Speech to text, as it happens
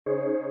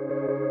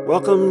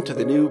Welcome to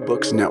the New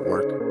Books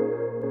Network.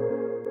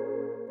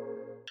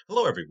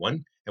 Hello,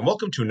 everyone, and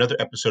welcome to another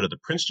episode of the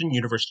Princeton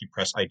University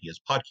Press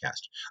Ideas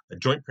Podcast, a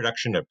joint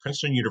production of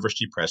Princeton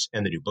University Press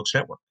and the New Books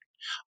Network.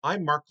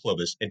 I'm Mark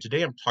Clovis, and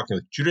today I'm talking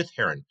with Judith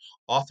Herrin,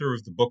 author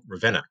of the book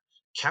Ravenna,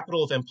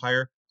 Capital of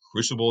Empire,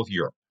 Crucible of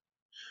Europe.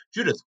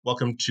 Judith,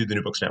 welcome to the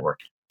New Books Network.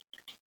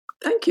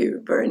 Thank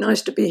you. Very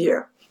nice to be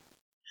here.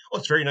 Well,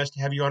 it's very nice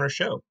to have you on our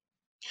show.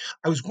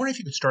 I was wondering if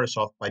you could start us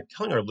off by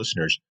telling our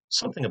listeners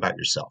something about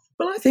yourself.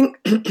 Well, I think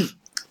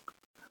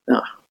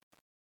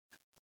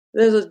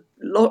there's a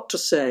lot to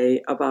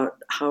say about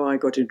how I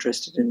got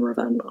interested in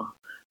Ravenna,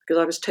 because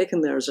I was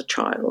taken there as a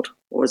child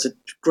or as a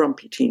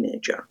grumpy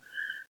teenager,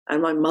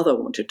 and my mother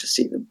wanted to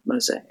see the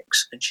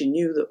mosaics, and she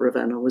knew that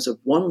Ravenna was a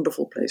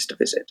wonderful place to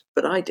visit,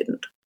 but I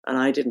didn't, and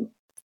I didn't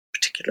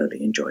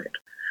particularly enjoy it.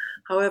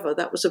 However,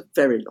 that was a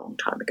very long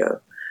time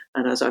ago.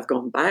 And as I've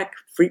gone back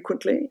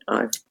frequently,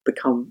 I've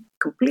become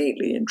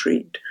completely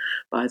intrigued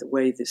by the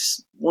way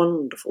this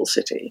wonderful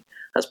city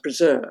has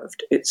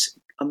preserved its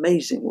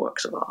amazing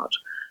works of art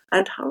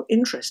and how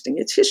interesting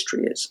its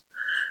history is.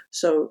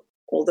 So,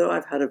 although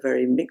I've had a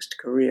very mixed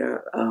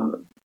career,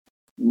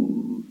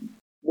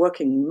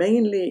 working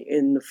mainly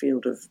in the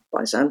field of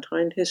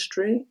Byzantine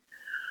history,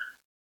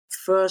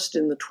 first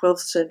in the 12th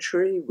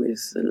century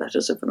with the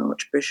Letters of an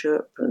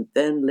Archbishop, and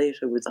then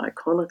later with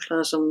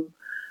iconoclasm,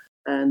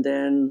 and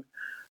then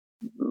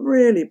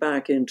really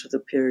back into the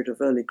period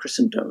of early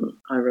Christendom.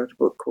 I wrote a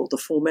book called The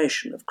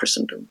Formation of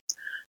Christendom.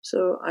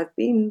 So I've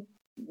been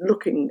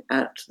looking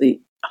at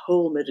the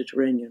whole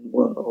Mediterranean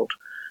world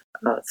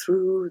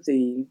through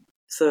the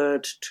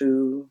 3rd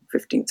to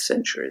 15th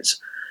centuries.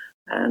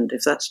 And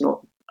if that's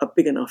not a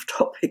big enough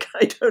topic,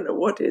 I don't know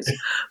what is.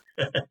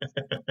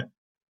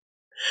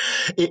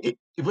 It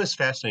was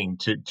fascinating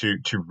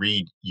to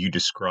read you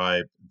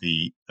describe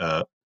the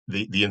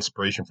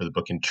inspiration for the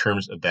book in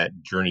terms of that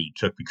journey you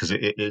took, because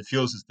it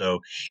feels as though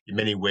in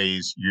many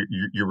ways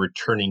you're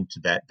returning to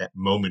that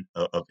moment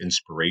of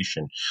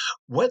inspiration.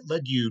 What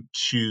led you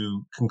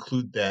to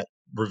conclude that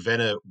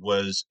Ravenna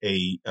was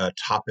a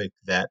topic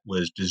that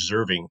was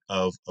deserving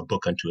of a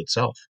book unto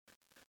itself?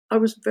 I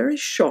was very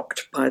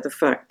shocked by the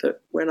fact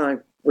that when I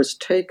was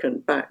taken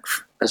back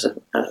as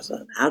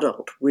an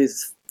adult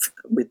with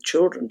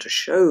children to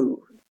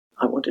show,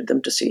 I wanted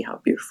them to see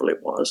how beautiful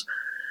it was.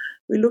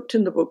 We looked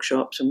in the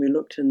bookshops and we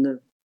looked in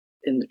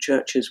the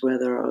churches where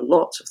there are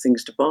lots of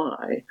things to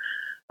buy,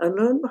 and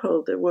lo and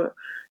behold, there were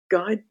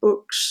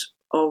guidebooks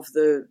of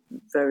the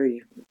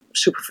very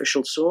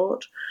superficial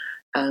sort,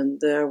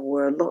 and there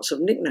were lots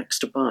of knickknacks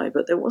to buy,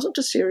 but there wasn't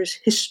a serious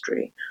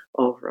history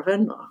of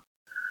Ravenna.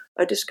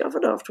 I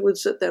discovered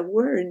afterwards that there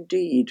were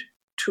indeed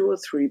 2 or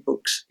 3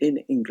 books in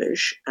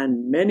English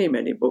and many,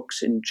 many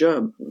books in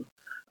German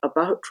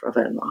about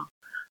Ravenna,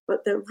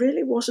 but there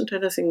really wasn't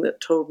anything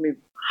that told me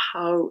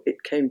how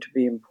it came to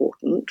be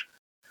important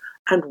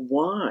and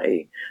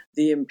why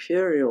the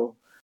imperial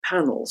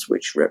panels,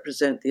 which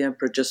represent the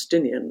Emperor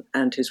Justinian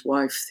and his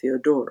wife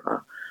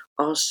Theodora,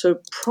 are so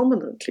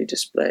prominently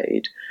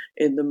displayed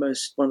in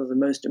one of the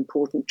most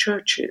important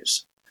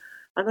churches.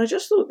 And I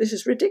just thought, this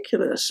is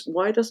ridiculous.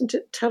 Why doesn't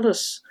it tell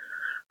us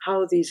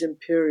how these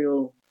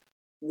imperial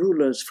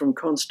rulers from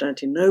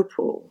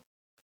Constantinople,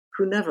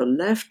 who never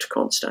left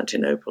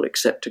Constantinople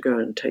except to go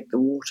and take the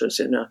waters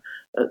in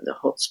the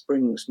hot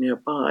springs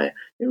nearby,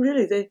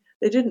 really, they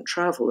didn't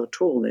travel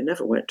at all. They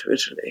never went to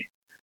Italy.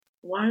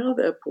 Why are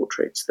there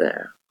portraits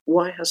there?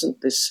 Why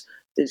hasn't this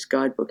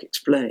guidebook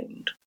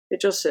explained?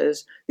 It just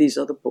says, these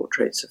are the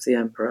portraits of the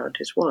emperor and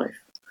his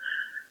wife.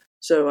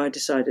 So I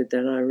decided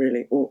then I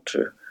really ought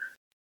to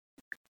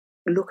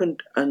look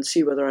and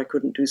see whether I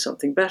couldn't do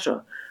something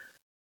better.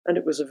 And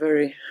it was a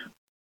very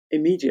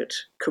immediate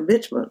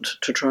commitment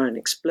to try and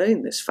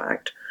explain this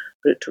fact,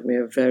 but it took me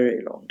a very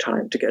long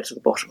time to get to the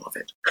bottom of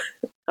it.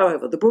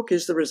 However, the book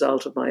is the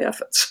result of my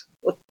efforts.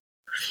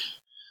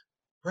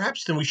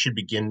 Perhaps then we should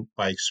begin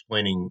by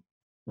explaining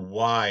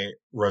why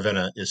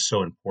Ravenna is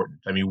so important.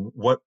 I mean,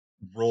 what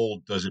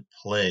role does it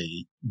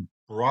play,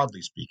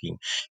 broadly speaking,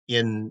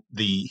 in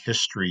the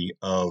history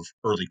of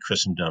early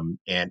Christendom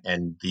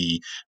and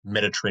the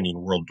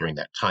Mediterranean world during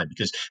that time?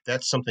 Because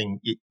that's something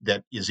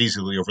that is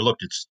easily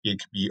overlooked. It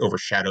could be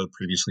overshadowed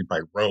previously by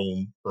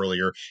Rome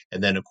earlier,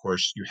 and then of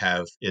course you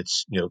have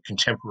its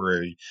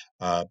contemporary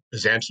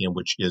Byzantium,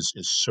 which is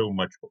so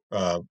much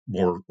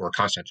more, or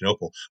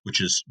Constantinople, which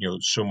is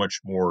so much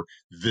more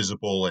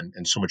visible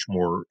and so much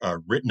more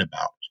written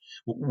about.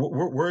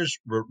 Where's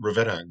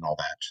Ravenna and all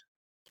that?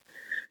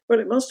 Well,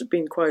 it must have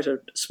been quite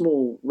a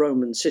small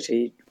Roman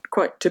city,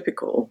 quite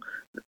typical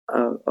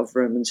of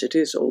Roman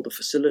cities, all the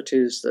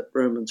facilities that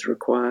Romans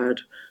required,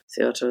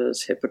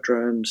 theatres,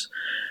 hippodromes,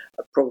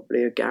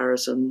 probably a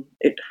garrison.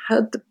 It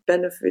had the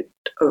benefit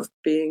of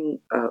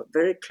being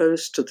very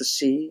close to the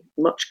sea,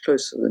 much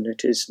closer than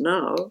it is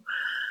now,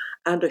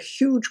 and a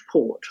huge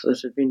port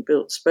that had been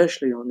built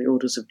specially on the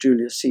orders of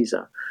Julius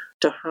Caesar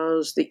to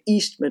house the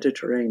East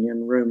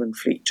Mediterranean Roman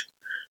fleet.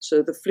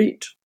 So the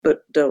fleet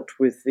that dealt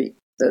with the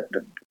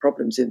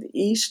problems in the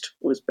east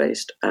was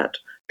based at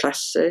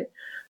Classe,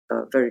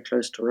 very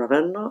close to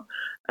Ravenna,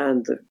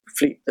 and the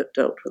fleet that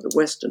dealt with the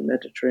Western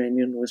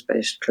Mediterranean was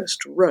based close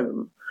to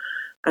Rome.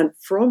 And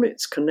from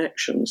its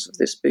connections of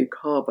this big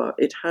harbour,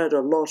 it had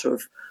a lot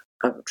of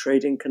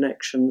trading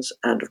connections,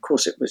 and of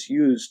course it was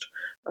used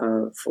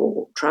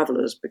for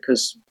travellers,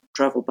 because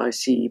travel by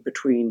sea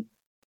between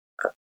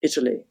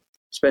Italy,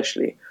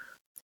 especially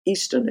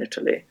eastern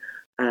Italy,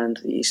 and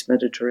the East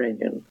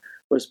Mediterranean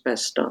was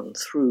best done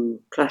through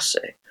Classe.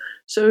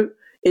 So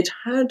it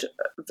had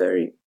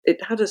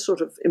a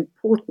sort of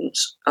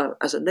importance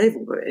as a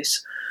naval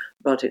base,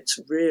 but it's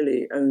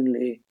really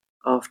only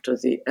after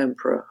the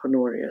Emperor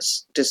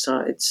Honorius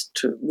decides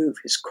to move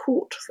his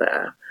court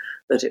there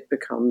that it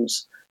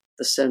becomes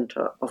the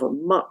centre of a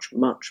much,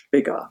 much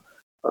bigger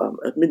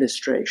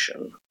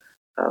administration.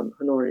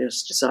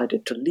 Honorius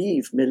decided to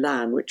leave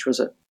Milan, which was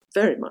a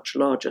very much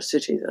larger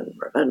city than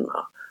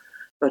Ravenna,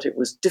 but it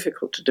was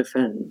difficult to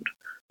defend.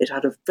 It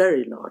had a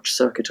very large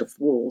circuit of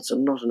walls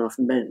and not enough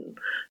men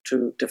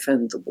to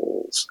defend the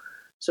walls.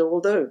 So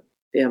although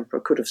the emperor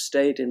could have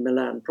stayed in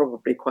Milan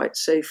probably quite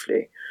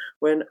safely,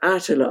 when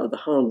Attila the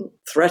Hun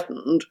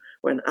threatened,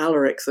 when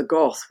Alaric the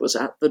Goth was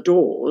at the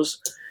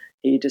doors,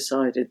 he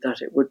decided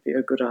that it would be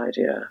a good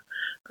idea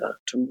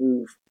to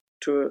move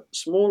to a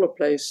smaller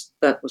place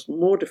that was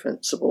more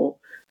defensible,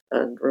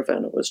 and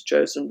Ravenna was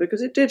chosen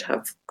because it did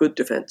have good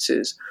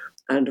defences,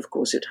 and of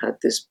course it had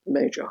this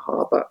major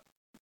harbour,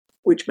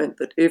 which meant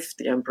that if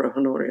the Emperor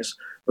Honorius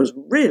was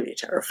really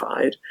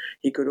terrified,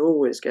 he could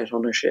always get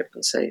on a ship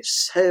and say,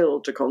 "Sail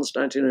to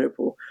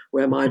Constantinople,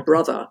 where my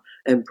brother,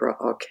 Emperor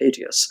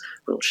Arcadius,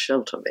 will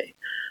shelter me."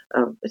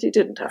 But he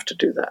didn't have to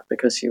do that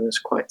because he was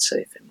quite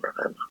safe in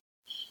Ravenna.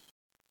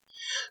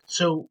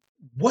 So,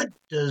 what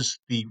does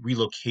the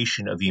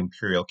relocation of the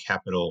imperial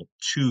capital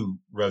to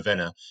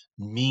Ravenna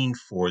mean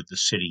for the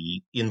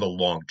city in the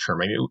long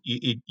term? I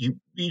mean,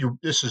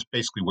 this is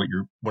basically what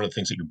one of the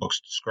things that your book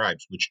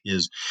describes, which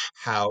is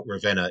how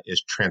Ravenna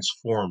is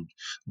transformed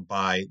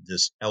by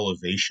this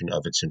elevation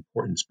of its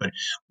importance. But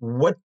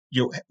what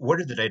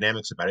are the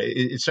dynamics about it?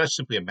 It's not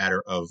simply a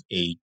matter of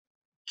a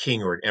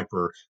king or an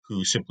emperor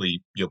who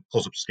simply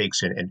pulls up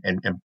stakes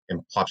and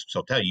plops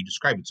himself down. You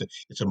describe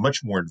it's a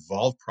much more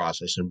involved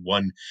process, and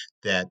one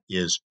that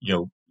is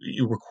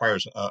it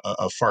requires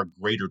a far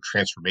greater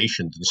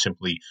transformation than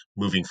simply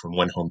moving from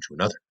one home to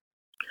another.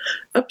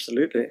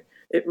 Absolutely.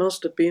 It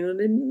must have been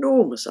an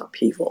enormous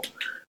upheaval.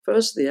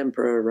 First, the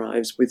emperor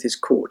arrives with his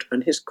court,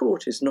 and his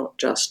court is not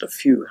just a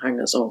few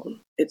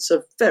hangers-on. It's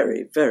a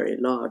very, very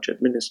large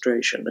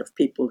administration of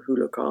people who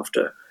look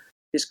after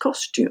his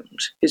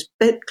costumes, his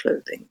bed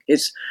clothing,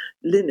 his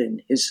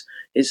linen, his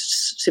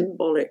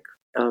symbolic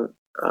crown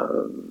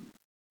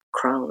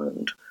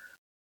and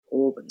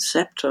orb and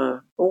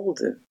scepter, all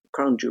the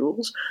crown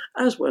jewels,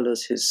 as well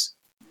as his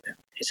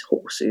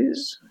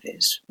horses,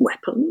 his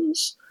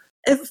weapons.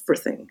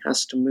 Everything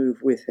has to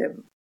move with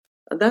him.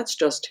 And that's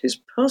just his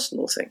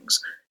personal things.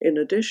 In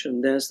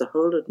addition, there's the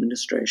whole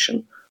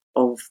administration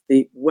of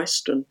the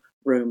Western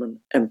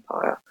Roman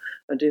Empire.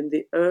 And in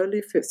the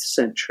early 5th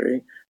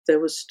century, there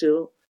were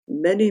still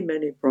many,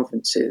 many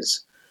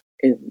provinces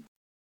in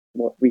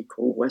what we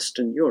call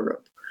Western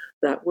Europe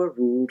that were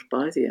ruled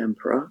by the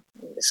emperor,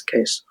 in this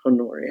case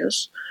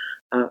Honorius.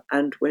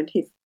 And when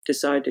he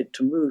decided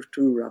to move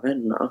to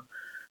Ravenna,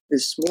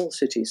 this small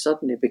city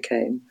suddenly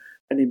became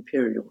an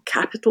imperial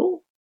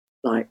capital,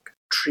 like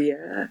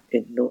Trier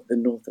in the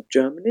north of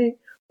Germany,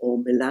 or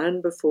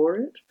Milan before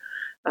it,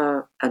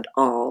 and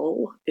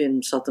Arles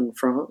in southern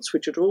France,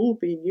 which had all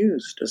been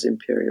used as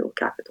imperial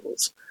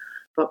capitals,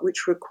 but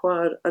which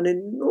required an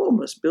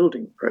enormous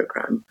building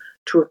program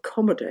to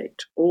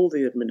accommodate all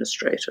the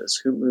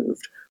administrators who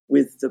moved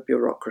with the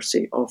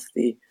bureaucracy of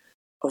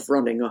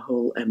running a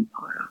whole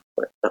empire.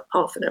 But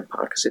half an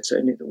empire, because it's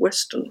only the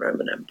Western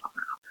Roman Empire.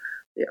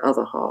 The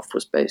other half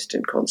was based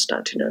in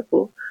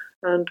Constantinople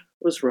and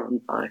was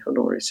run by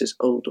Honorius's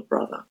older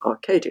brother,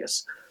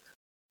 Arcadius.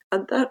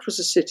 And that was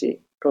a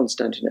city,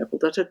 Constantinople,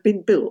 that had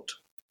been built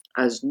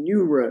as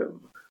New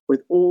Rome,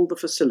 with all the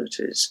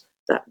facilities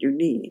that you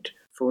need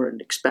for an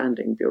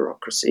expanding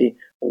bureaucracy,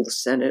 all the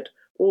Senate,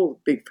 all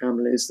the big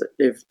families that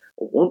live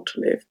or want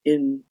to live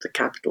in the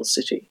capital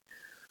city.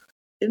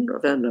 In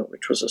Ravenna,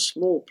 which was a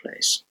small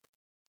place,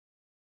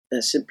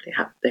 they simply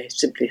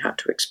had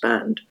to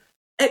expand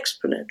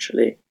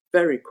exponentially,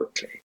 very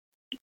quickly.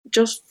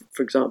 Just,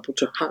 for example,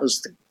 to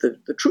house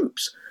the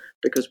troops,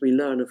 because we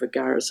learn of a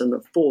garrison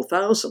of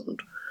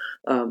 4,000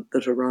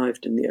 that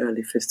arrived in the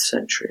early 5th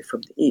century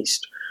from the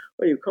east.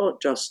 Well, you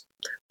can't just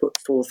put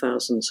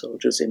 4,000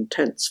 soldiers in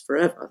tents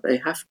forever. They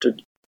have to,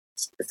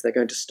 if they're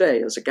going to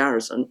stay as a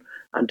garrison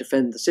and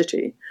defend the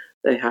city,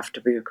 they have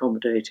to be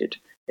accommodated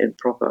in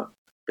proper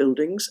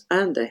buildings,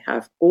 and they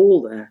have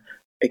all their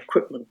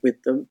equipment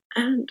with them,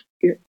 and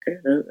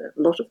a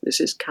lot of this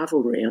is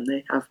cavalry, and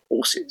they have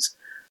horses.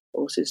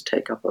 Horses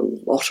take up a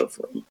lot of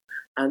room,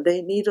 and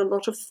they need a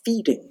lot of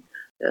feeding.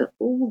 There are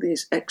all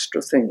these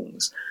extra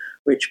things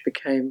which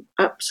became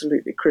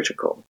absolutely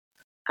critical,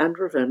 and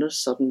Ravenna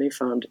suddenly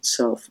found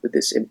itself with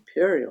this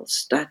imperial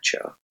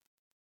stature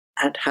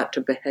and had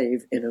to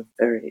behave in a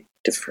very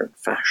different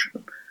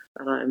fashion.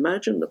 And I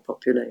imagine the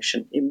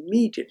population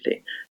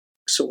immediately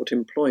sought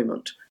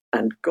employment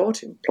and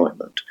got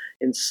employment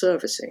in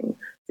servicing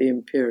the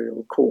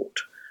imperial court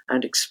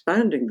and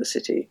expanding the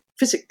city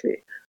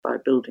physically by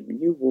building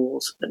new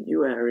walls and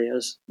new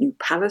areas, new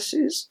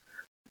palaces.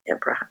 The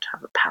emperor had to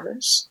have a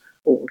palace.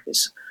 All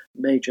his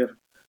major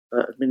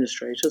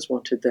administrators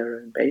wanted their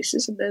own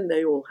bases, and then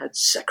they all had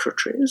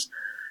secretaries,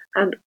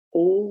 and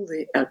all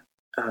the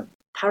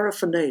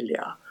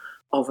paraphernalia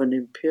of an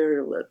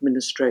imperial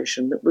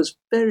administration that was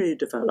very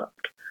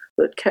developed,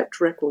 that kept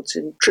records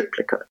in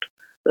triplicate,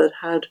 that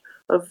had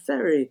a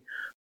very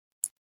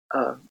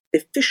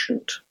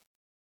efficient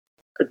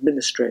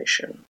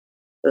administration,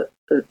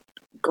 that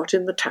got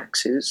in the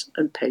taxes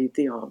and paid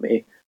the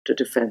army to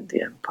defend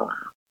the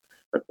empire.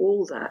 And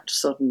all that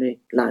suddenly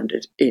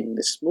landed in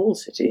this small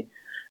city,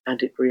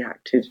 and it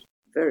reacted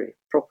very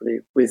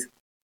properly with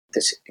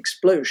this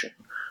explosion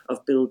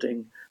of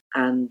building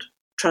and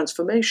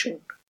transformation,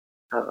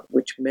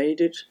 which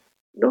made it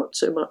not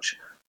so much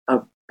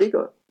a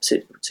bigger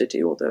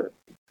city, although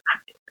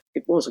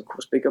it was, of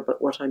course, bigger,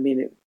 but what I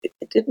mean,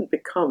 it didn't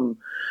become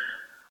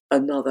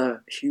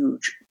another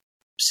huge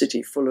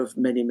city full of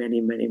many,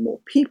 many, many more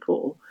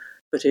people,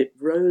 but it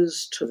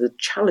rose to the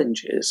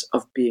challenges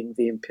of being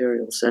the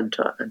imperial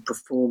center and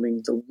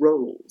performing the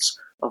roles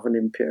of an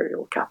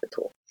imperial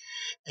capital.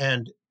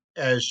 And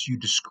as you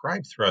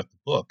describe throughout the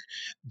book,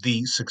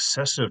 the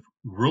successive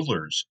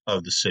rulers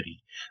of the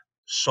city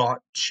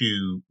sought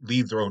to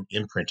leave their own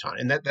imprint on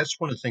it. And that's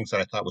one of the things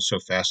that I thought was so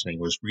fascinating,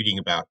 was reading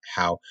about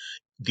how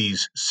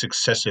these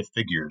successive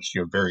figures,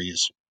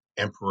 various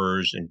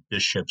emperors and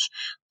bishops,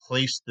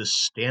 placed this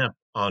stamp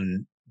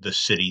on the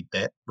city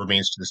that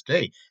remains to this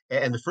day.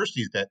 And the first of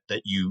these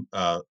that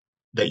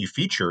you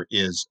feature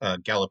is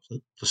Galla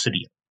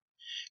Placidia.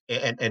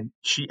 And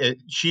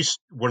she's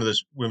one of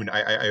those women.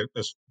 I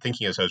was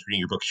thinking as I was reading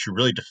your book, she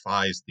really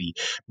defies the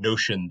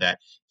notion that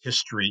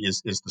history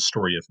is the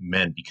story of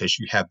men, because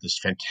you have this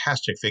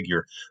fantastic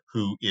figure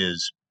who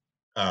is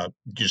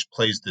just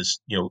plays this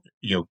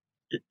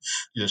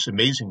this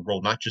amazing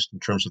role, not just in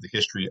terms of the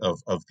history of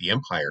the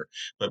empire,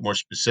 but more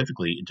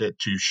specifically to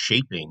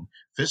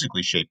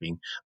physically shaping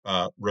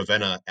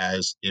Ravenna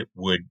as it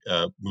would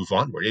move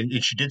onward. And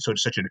she did so at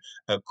such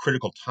a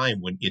critical time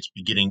when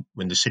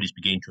the city's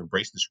beginning to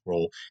embrace this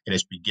role, and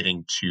it's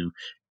beginning to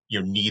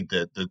need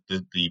the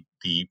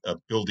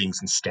buildings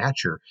and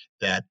stature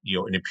that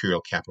an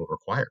imperial capital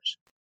requires.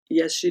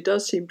 Yes, she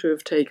does seem to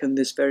have taken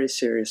this very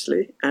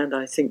seriously, and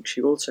I think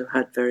she also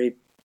had very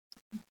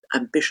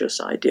ambitious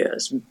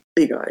ideas,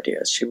 big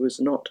ideas. She was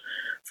not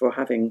for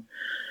having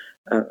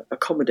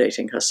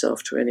accommodating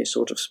herself to any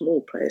sort of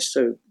small place.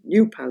 So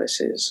new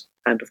palaces,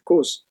 and of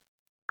course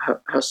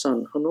her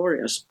son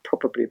Honorius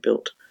probably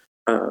built,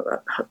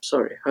 her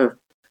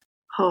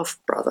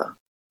half-brother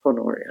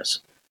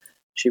Honorius.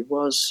 She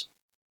was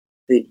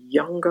the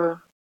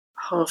younger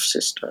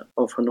half-sister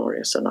of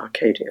Honorius and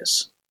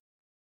Arcadius,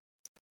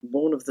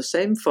 born of the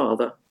same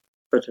father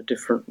but a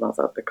different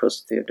mother,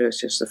 because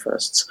Theodosius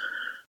I's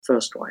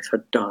first wife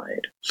had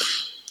died.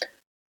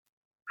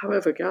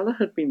 However, Galla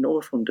had been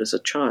orphaned as a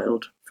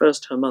child.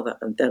 First her mother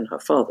and then her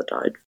father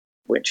died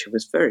when she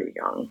was very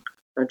young,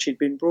 and she'd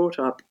been brought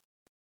up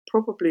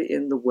probably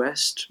in the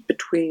west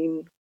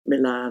between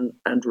Milan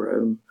and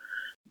Rome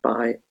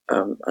by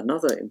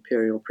another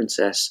imperial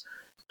princess,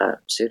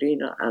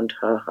 Serena, and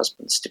her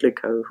husband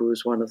Stilicho, who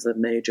was one of the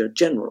major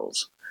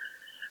generals.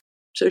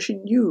 So she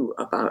knew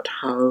about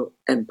how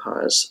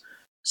empires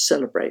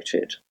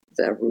celebrated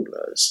their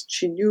rulers.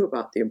 She knew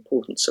about the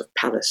importance of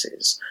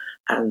palaces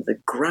and the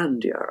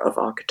grandeur of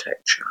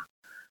architecture.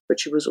 But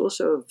she was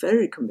also a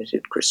very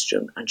committed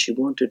Christian, and she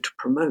wanted to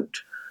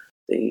promote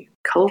the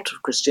cult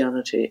of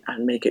Christianity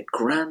and make it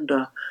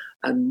grander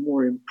and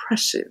more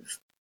impressive.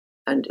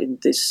 And in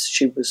this,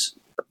 she was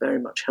very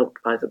much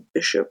helped by the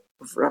bishop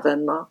of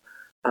Ravenna,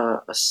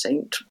 a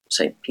saint,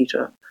 St.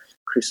 Peter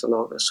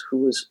Chrysologus, who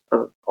was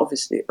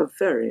obviously a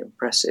very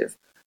impressive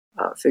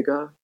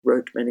figure,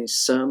 wrote many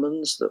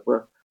sermons that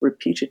were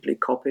repeatedly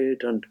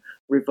copied and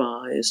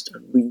revised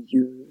and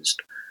reused.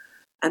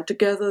 And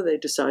together they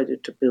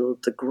decided to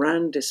build the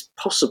grandest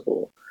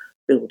possible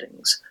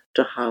buildings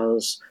to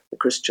house the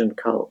Christian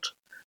cult,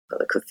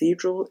 the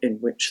cathedral in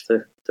which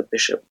the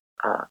bishop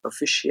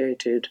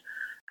officiated,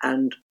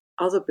 and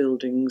other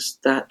buildings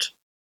that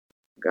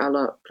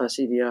Galla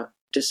Placidia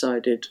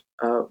decided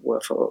were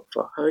for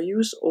her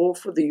use or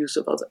for the use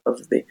of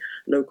the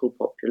local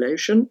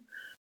population.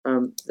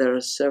 There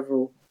are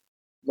several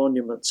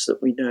monuments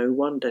that we know,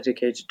 one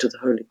dedicated to the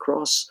Holy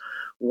Cross,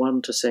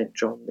 one to St.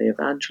 John the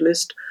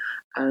Evangelist,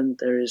 and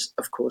there is,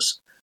 of course,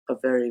 a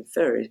very,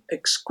 very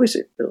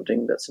exquisite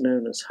building that's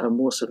known as her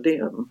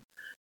mausoleum,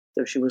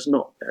 though she was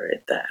not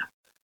buried there.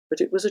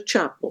 But it was a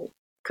chapel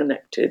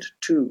connected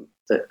to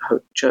the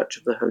Church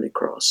of the Holy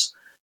Cross,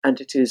 and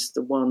it is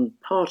the one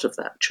part of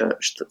that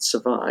church that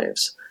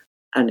survives.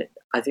 And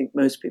I think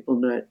most people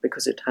know it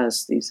because it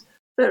has these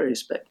very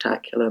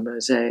spectacular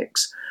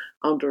mosaics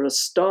under a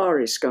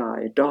starry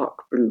sky,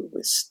 dark blue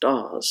with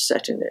stars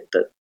set in it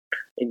that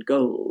in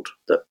gold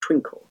that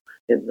twinkle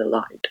in the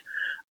light.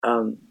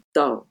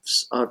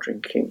 Doves are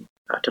drinking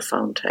at a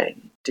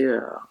fountain.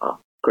 Deer are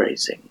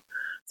grazing.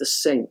 The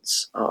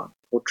saints are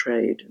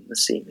portrayed in the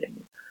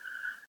ceiling.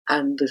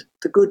 And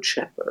the good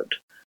shepherd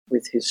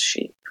with his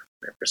sheep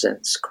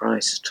represents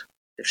Christ,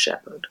 the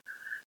shepherd.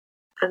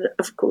 And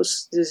of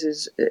course,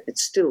 it's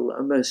still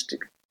a most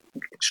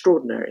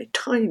extraordinary,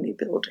 tiny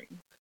building,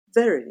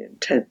 very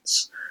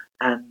intense.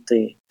 And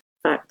the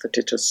fact that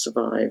it has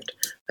survived,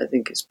 I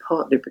think, is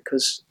partly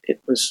because it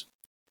was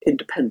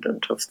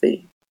independent of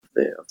the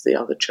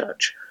other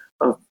church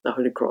of the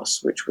Holy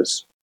Cross, which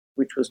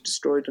was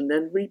destroyed and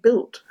then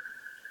rebuilt.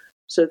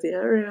 So the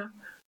area,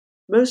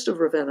 most of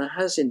Ravenna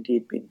has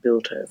indeed been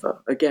built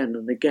over again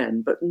and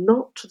again, but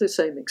not to the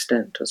same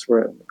extent as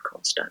Rome and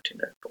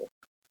Constantinople.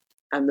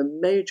 And the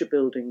major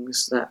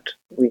buildings that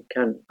we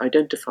can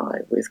identify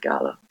with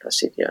Galla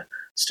Placidia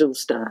still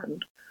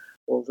stand,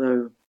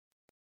 although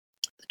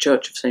the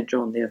Church of St.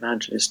 John the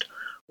Evangelist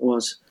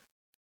was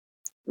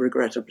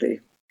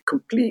regrettably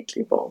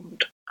completely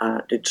bombed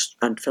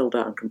and fell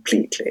down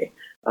completely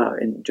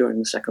during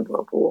the Second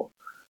World War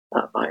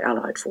by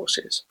Allied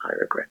forces, I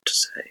regret to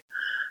say.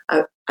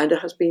 And it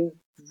has been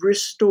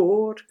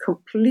restored,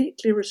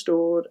 completely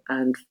restored,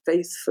 and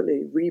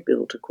faithfully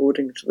rebuilt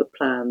according to the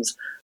plans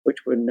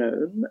which were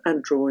known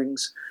and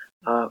drawings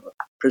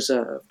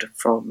preserved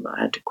from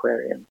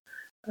antiquarian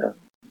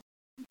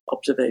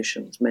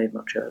observations made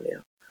much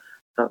earlier.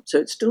 So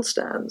it still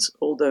stands,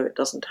 although it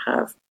doesn't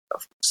have,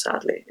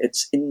 sadly,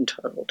 its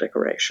internal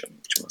decoration,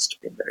 which must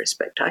have been very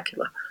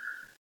spectacular.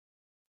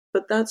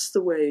 But that's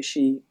the way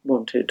she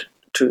wanted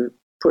to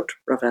put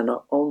Ravenna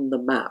on the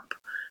map,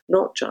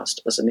 not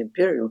just as an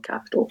imperial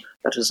capital,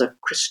 but as a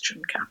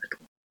Christian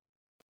capital.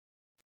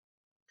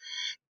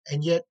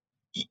 And yet,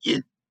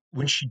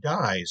 when she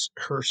dies,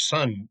 her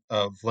son,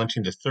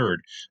 Valentine III,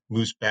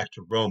 moves back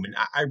to Rome. And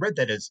I read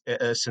that as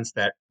a sense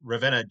that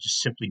Ravenna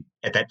just simply,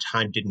 at that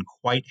time, didn't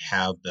quite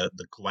have the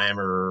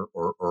glamour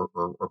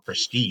or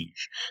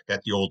prestige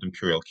that the old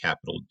imperial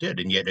capital did.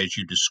 And yet, as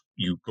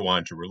you go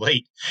on to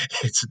relate,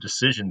 it's a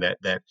decision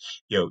that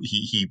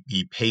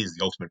he pays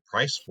the ultimate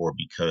price for,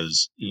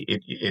 because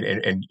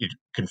it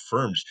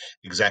confirms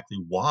exactly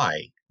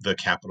why the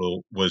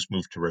capital was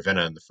moved to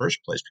Ravenna in the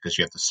first place, because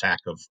you have the sack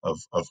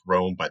of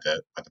Rome by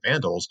the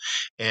Vandals.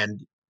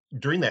 And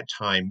during that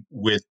time,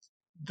 with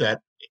that,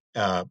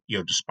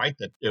 despite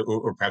that,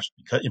 or perhaps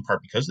in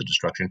part because of the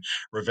destruction,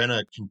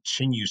 Ravenna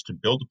continues to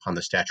build upon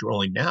the statue.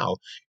 Only now,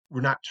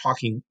 we're not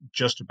talking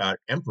just about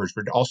emperors,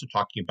 we're also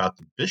talking about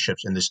the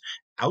bishops and this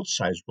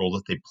outsized role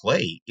that they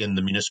play in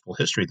the municipal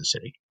history of the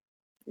city.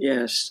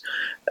 Yes,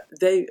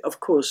 they, of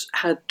course,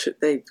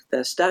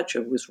 their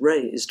stature was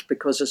raised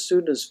because as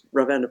soon as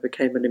Ravenna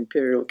became an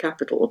imperial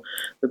capital,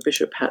 the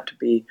bishop had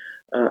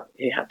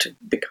to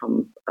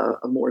become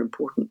a more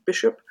important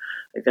bishop,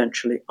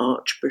 eventually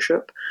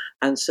archbishop,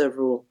 and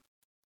several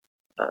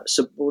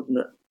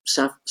subordinate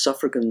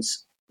suffragan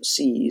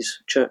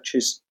sees,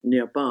 churches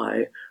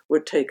nearby, were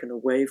taken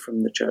away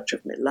from the Church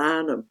of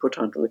Milan and put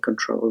under the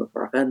control of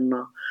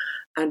Ravenna.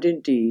 And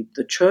indeed,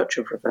 the Church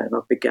of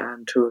Ravenna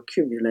began to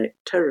accumulate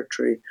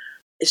territory,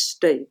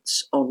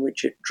 estates on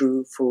which it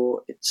drew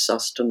for its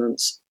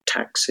sustenance,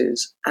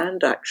 taxes,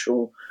 and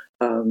actual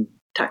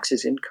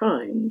taxes in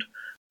kind.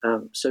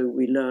 So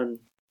we learn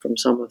from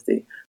some of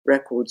the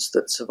records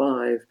that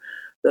survive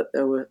that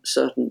there were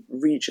certain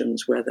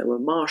regions where there were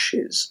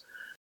marshes.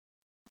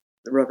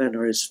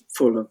 Ravenna is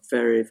full of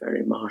very,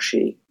 very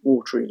marshy,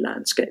 watery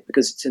landscape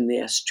because it's in the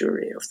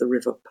estuary of the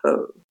River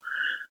Po.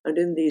 And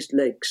in these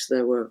lakes,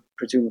 there were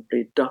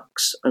presumably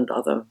ducks and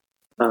other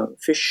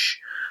fish,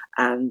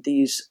 and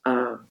these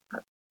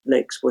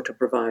lakes were to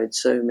provide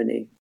so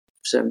many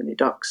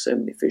ducks, so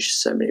many fish,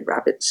 so many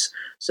rabbits,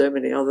 so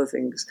many other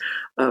things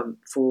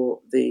for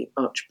the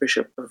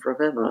Archbishop of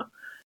Ravenna.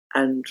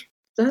 And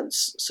that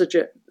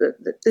suggests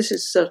that this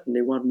is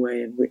certainly one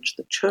way in which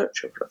the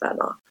Church of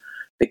Ravenna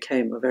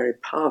became a very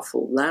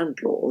powerful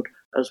landlord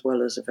as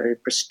well as a very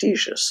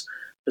prestigious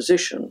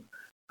position.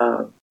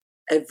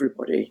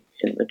 Everybody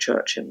in the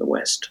church in the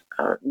West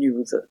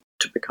knew that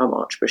to become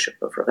Archbishop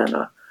of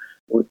Ravenna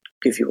would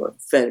give you a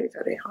very,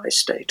 very high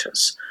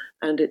status.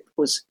 And it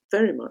was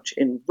very much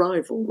in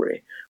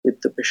rivalry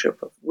with the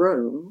Bishop of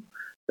Rome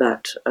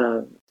that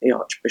the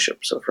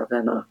Archbishops of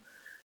Ravenna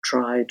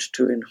tried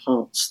to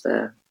enhance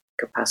their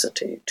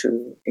capacity,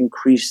 to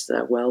increase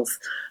their wealth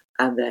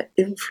and their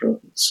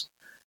influence.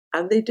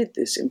 And they did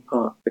this in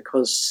part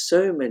because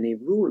so many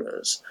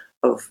rulers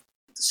of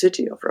the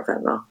city of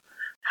Ravenna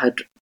had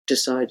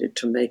decided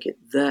to make it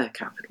their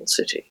capital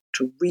city,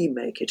 to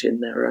remake it in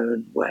their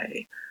own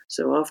way.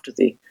 So after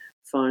the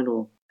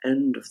final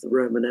end of the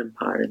Roman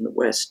Empire in the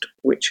West,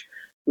 which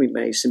we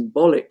may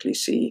symbolically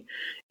see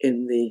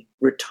in the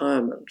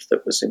retirement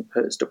that was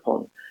imposed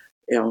upon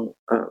young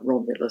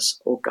Romulus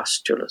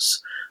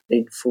Augustulus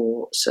in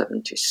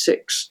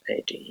 476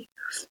 AD.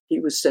 He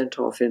was sent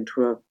off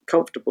into a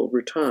comfortable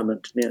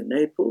retirement near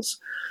Naples,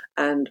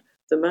 and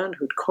the man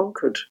who'd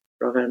conquered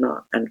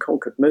Ravenna and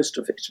conquered most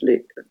of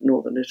Italy,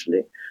 northern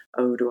Italy,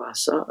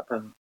 Odoacer,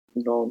 a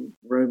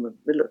non-Roman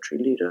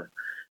military leader,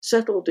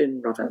 settled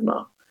in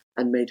Ravenna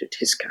and made it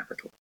his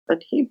capital.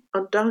 And he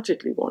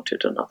undoubtedly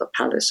wanted another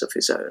palace of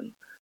his own,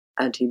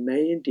 and he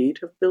may indeed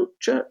have built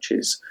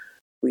churches.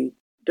 We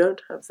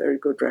don't have very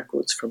good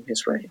records from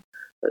his reign,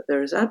 but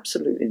there is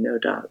absolutely no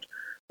doubt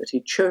that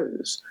he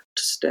chose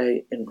to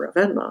stay in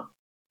Ravenna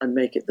and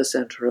make it the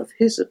centre of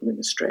his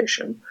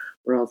administration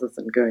rather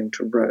than going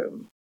to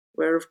Rome,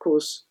 where, of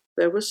course,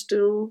 there were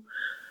still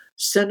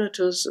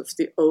senators of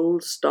the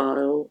old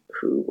style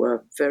who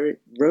were very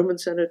Roman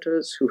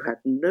senators who had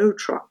no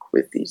truck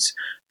with these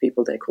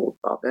people they called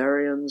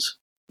barbarians,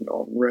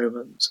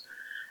 non-Romans.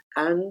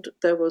 And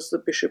there was the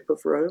Bishop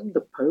of Rome,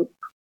 the Pope,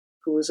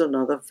 who was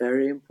another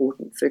very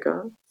important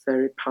figure,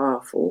 very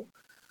powerful.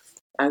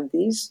 And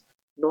these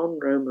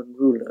non-Roman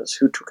rulers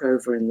who took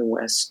over in the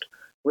West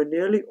were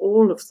nearly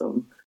all of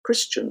them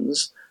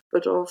Christians,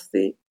 but of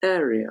the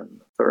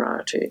Arian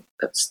variety.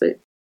 They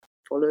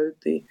followed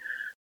the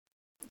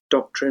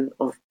doctrine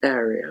of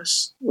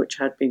Arius, which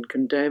had been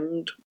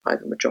condemned by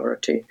the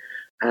majority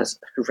as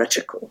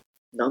heretical.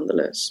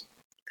 Nonetheless,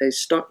 they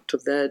stuck to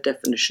their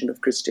definition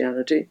of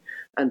Christianity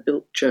and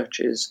built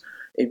churches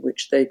in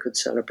which they could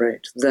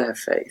celebrate their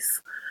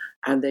faith.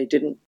 And they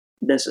didn't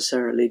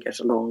necessarily get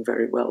along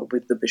very well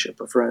with the Bishop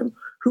of Rome,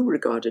 who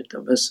regarded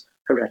them as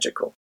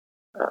heretical.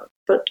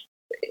 But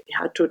he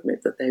had to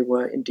admit that they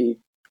were indeed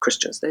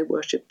Christians. They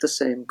worshipped the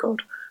same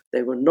God.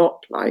 They were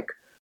not like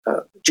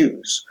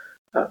Jews,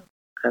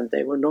 and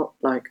they were not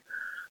like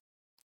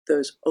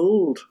those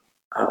old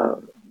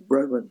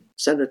Roman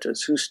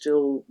senators who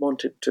still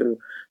wanted to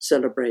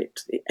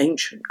celebrate the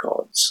ancient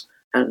gods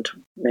and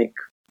make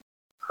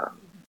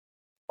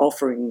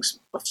offerings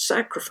of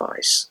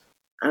sacrifice,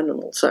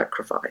 animal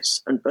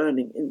sacrifice, and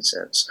burning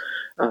incense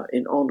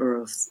in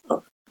honor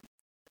of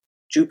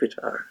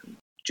Jupiter and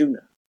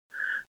Juno,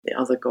 the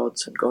other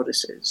gods and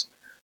goddesses.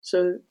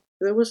 So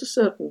there was a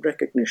certain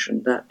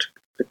recognition that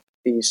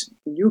these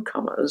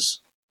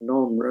newcomers,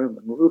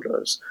 non-Roman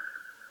rulers,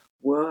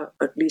 were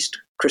at least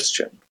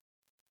Christian.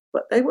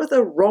 But they were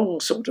the wrong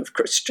sort of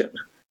Christian,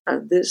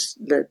 and this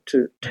led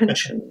to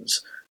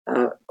tensions,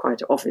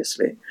 quite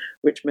obviously,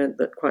 which meant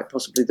that quite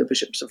possibly the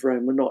bishops of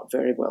Rome were not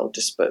very well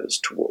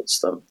disposed towards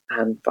them,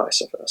 and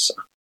vice versa.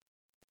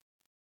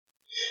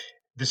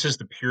 This is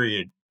the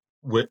period,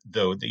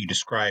 though, that you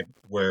describe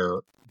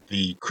where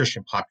the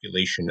Christian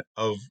population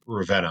of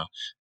Ravenna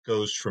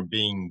goes from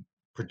being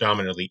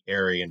predominantly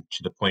Arian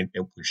to the point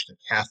at which the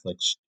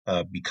Catholics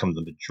become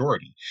the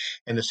majority.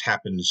 And this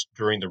happens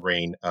during the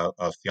reign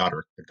of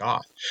Theodoric the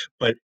Goth.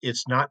 But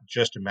it's not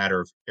just a matter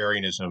of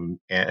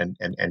Arianism and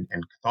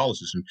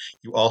Catholicism.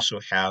 You also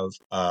have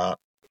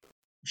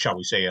shall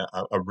we say,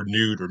 a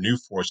renewed or new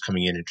force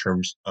coming in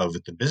terms of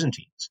the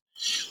Byzantines.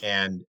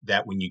 And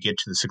that when you get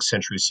to the 6th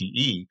century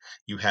CE,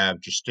 you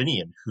have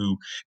Justinian, who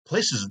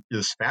places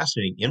this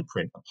fascinating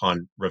imprint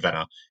upon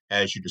Ravenna,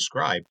 as you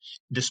described,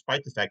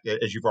 despite the fact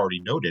that, as you've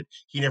already noted,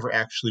 he never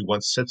actually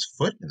once sets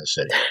foot in the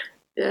city.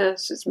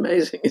 Yes, it's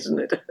amazing, isn't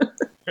it?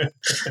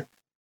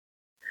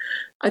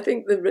 I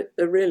think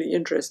the really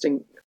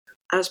interesting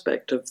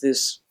aspect of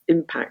this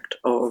impact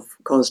of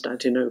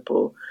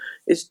Constantinople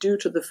is due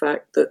to the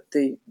fact that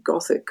the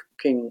Gothic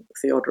King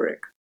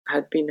Theodoric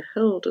had been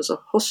held as a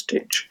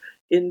hostage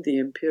in the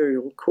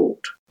imperial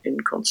court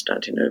in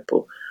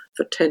Constantinople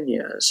for 10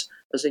 years.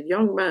 As a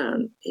young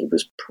man, he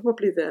was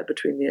probably there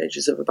between the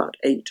ages of about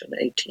 8 and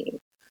 18,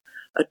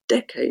 a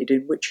decade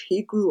in which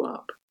he grew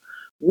up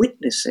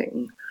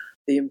witnessing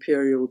the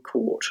imperial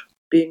court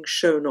being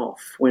shown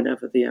off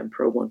whenever the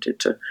emperor wanted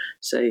to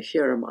say,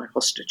 here are my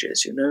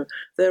hostages,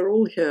 They're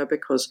all here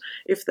because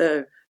if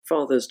their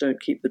fathers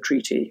don't keep the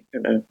treaty,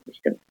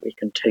 we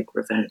can take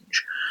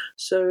revenge.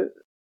 So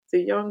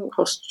the young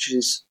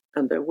hostages,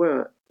 and there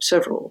were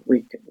several,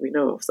 we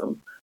know of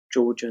them,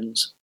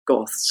 Georgians,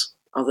 Goths,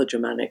 other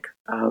Germanic,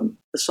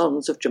 the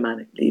sons of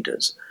Germanic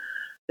leaders.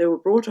 They were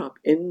brought up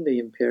in the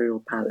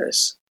imperial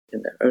palace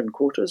in their own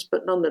quarters,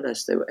 but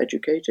nonetheless they were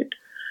educated,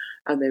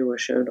 and they were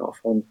shown off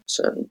on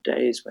certain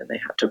days when they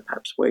had to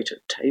perhaps wait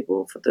at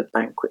table for the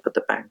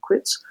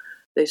banquets.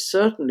 They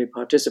certainly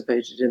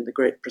participated in the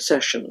great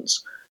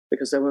processions,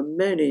 because there were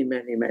many,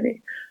 many,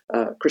 many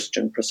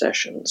Christian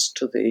processions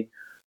to the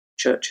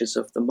churches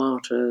of the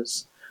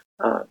martyrs,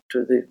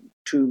 to the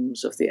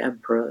tombs of the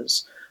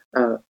emperors,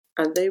 and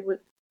they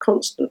were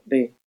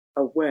constantly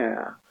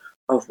aware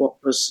of what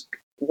of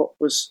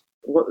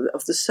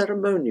the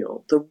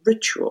ceremonial, the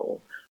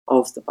ritual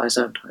of the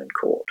Byzantine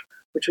court,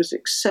 which was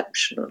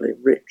exceptionally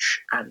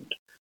rich and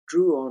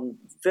drew on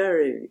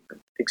very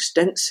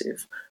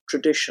extensive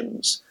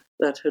traditions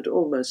that had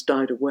almost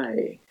died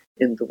away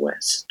in the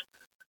West.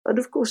 And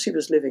of course he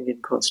was living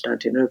in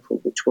Constantinople,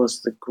 which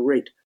was the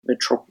great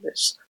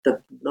metropolis,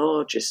 the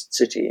largest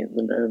city in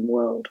the known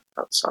world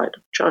outside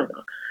of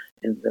China,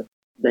 in the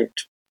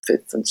late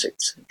 5th and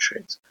 6th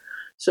centuries.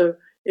 So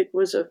it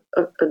was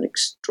an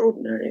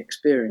extraordinary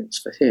experience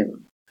for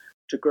him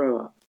to grow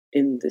up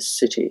in this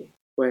city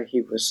where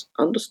he was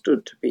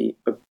understood to be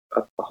a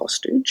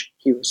hostage.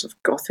 He was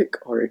of Gothic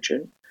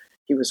origin.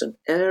 He was an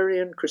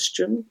Arian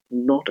Christian,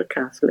 not a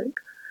Catholic,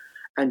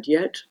 and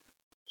yet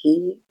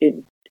he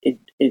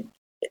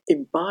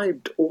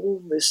imbibed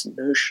all this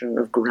notion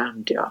of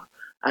grandeur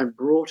and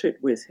brought it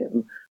with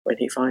him when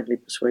he finally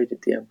persuaded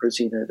the Emperor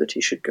Zeno that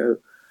he should go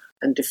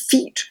and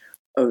defeat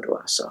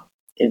Odoacer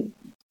in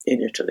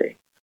Italy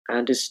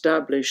and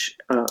establish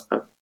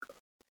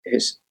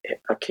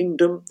a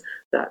kingdom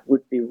that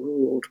would be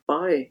ruled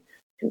by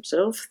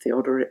himself,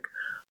 Theodoric,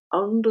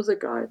 under the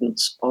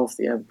guidance of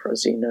the Emperor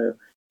Zeno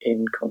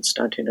in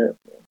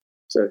Constantinople.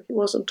 So he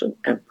wasn't an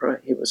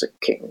emperor, he was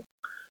a king,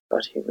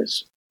 but he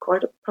was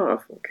quite a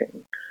powerful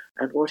king.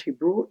 And what he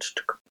brought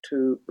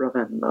to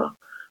Ravenna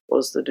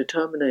was the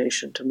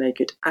determination to make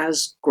it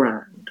as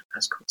grand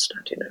as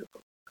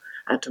Constantinople,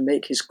 and to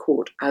make his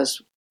court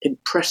as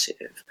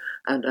impressive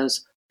and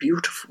as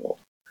beautiful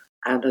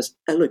and as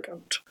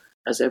elegant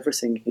as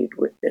everything he'd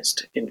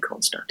witnessed in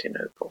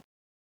Constantinople.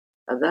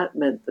 And that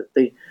meant that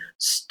the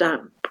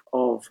stamp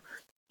of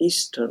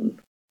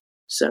Eastern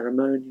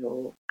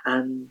ceremonial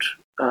and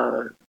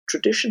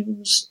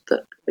traditions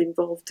that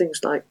involved things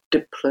like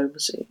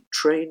diplomacy,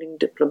 training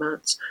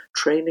diplomats,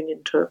 training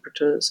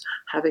interpreters,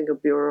 having a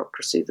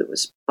bureaucracy that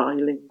was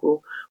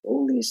bilingual,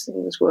 all these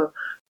things were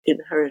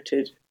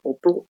inherited or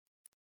brought.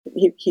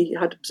 He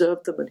had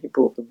observed them and he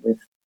brought them with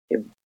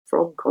him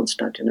from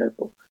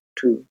Constantinople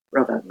to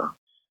Ravenna.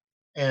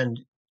 And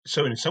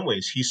so in some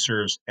ways, he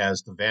serves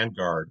as the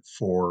vanguard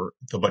for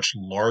the much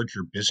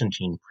larger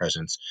Byzantine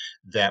presence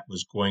that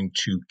was going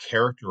to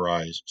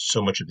characterize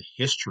so much of the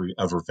history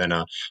of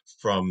Ravenna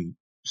from,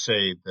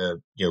 say, the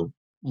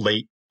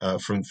late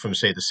from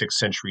say the 6th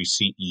century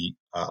CE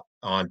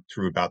on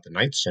through about the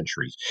 9th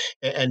century.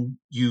 And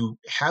you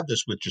have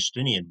this with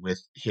Justinian,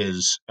 with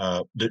his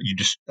you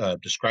just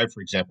described,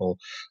 for example,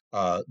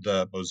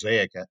 the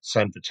mosaic at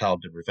San Vital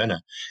de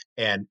Ravenna,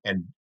 and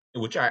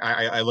which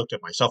I looked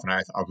at myself, and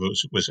I thought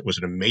was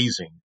an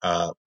amazing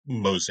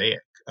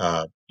mosaic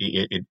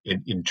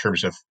in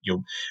terms of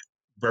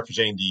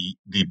representing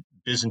the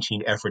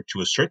Byzantine effort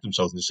to assert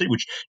themselves in the city,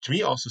 which to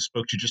me also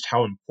spoke to just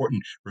how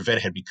important Ravenna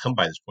had become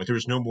by this point. There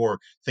was no more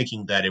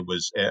thinking that it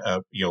was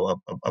a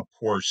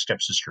poor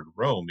stepsister to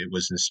Rome. It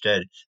was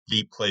instead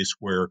the place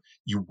where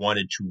you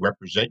wanted to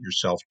represent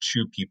yourself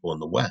to people in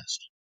the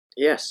West.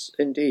 Yes,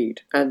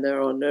 indeed. And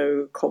there are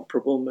no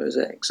comparable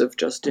mosaics of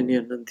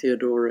Justinian and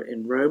Theodora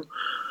in Rome,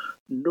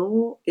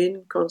 nor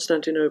in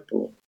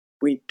Constantinople.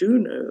 We do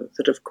know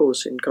that, of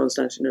course, in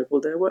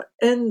Constantinople there were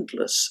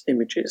endless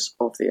images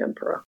of the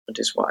emperor and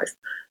his wife.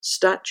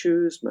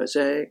 Statues,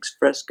 mosaics,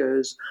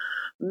 frescoes,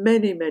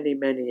 many, many,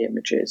 many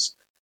images.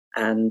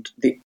 And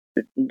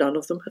none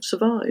of them have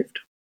survived.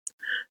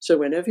 So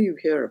whenever you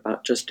hear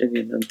about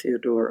Justinian and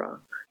Theodora,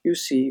 you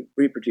see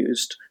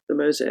reproduced the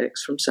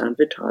mosaics from San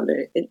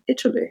Vitale in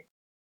Italy,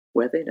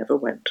 where they never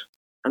went.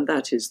 And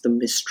that is the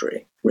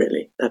mystery,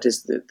 really. That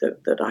is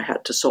that I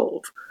had to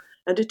solve.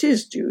 And it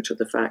is due to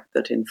the fact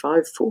that in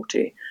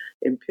 540,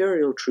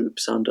 imperial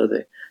troops under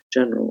the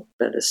general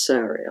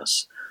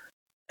Belisarius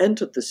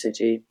entered the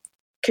city,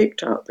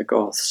 kicked out the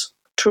Goths,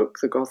 took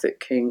the Gothic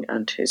king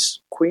and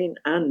his queen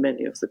and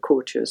many of the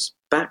courtiers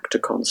back to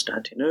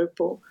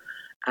Constantinople,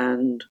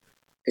 and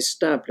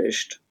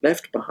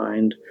left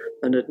behind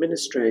an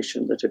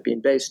administration that had been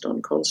based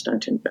on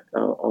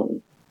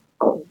on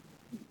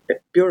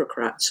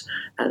bureaucrats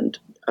and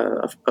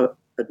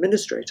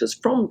administrators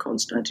from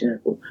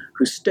Constantinople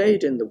who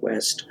stayed in the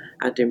West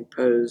and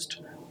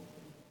imposed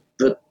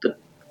the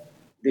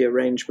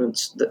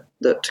arrangements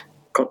that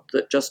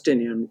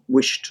Justinian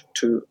wished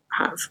to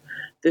have.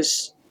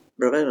 This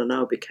Ravenna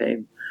now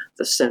became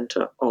the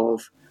center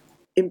of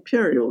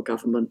imperial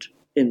government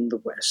in the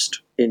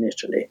West, in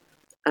Italy.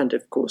 And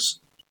of course,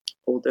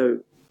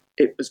 although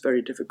it was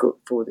very difficult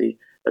for the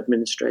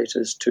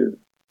administrators to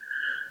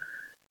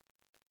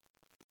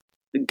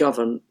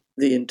govern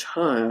the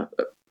entire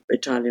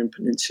Italian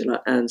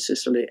peninsula and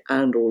Sicily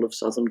and all of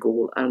southern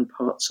Gaul and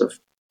parts of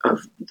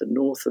the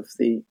north of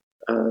the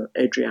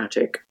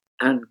Adriatic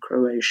and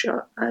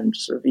Croatia and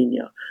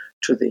Slovenia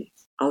to the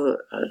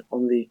other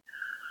on the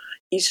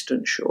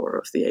eastern shore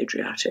of the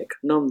Adriatic.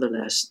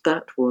 Nonetheless,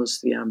 that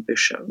was the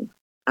ambition,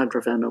 and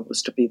Ravenna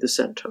was to be the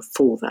centre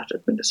for that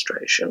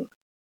administration.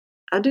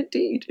 And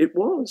indeed, it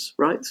was,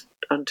 right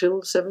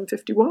until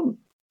 751,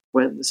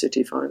 when the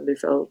city finally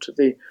fell to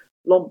the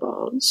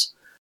Lombards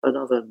and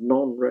other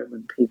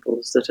non-Roman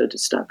peoples that had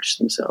established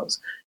themselves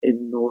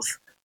in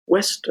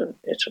northwestern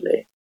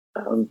Italy,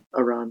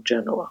 around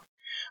Genoa.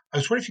 I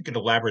was wondering if you could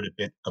elaborate a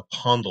bit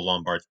upon the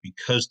Lombards,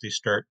 because they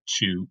start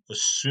to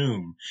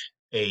assume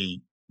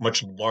a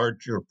much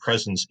larger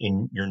presence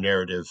in your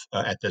narrative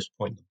at this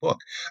point in the book.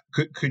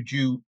 Could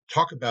you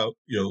talk about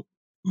who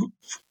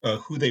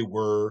they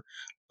were,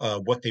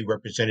 what they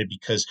represented,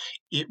 because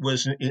it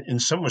was in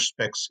some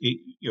respects,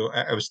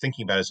 I was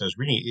thinking about it as I was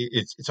reading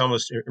it, it's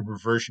almost a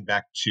reversion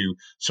back to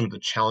some of the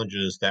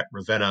challenges that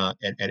Ravenna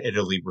and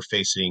Italy were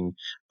facing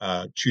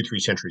 2-3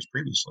 centuries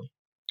previously.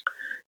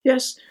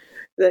 Yes,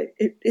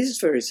 it is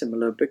very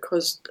similar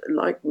because,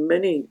 like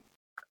many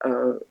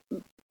uh,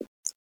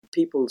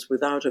 peoples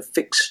without a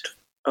fixed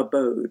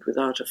abode,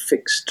 without a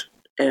fixed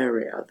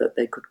area that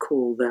they could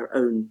call their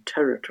own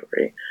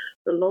territory,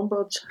 the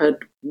Lombards had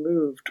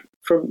moved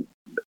from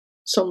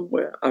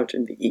somewhere out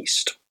in the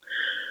east.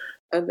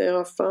 And they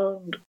are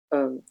found,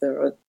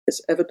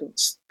 is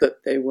evidence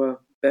that they were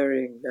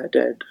burying their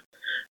dead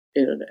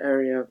in an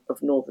area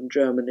of northern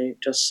Germany,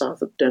 just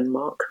south of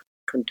Denmark,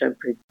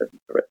 contemporary,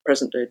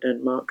 present-day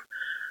Denmark.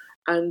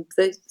 And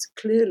they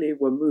clearly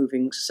were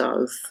moving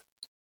south,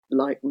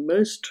 like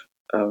most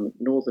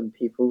northern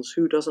peoples.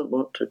 Who doesn't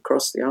want to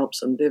cross the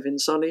Alps and live in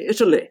sunny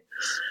Italy?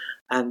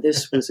 And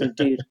this was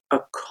indeed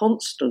a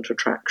constant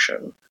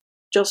attraction.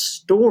 Just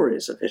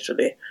stories of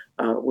Italy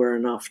were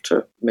enough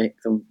to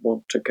make them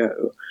want to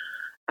go.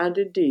 And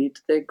indeed,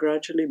 they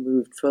gradually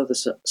moved further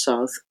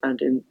south,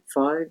 and in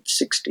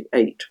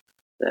 568,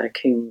 their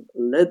king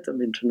led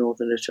them into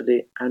northern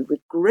Italy and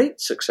with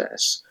great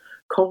success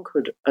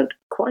conquered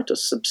quite a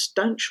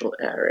substantial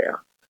area,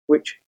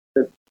 which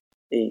the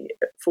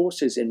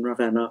forces in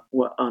Ravenna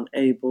were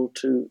unable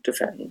to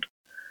defend.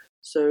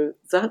 So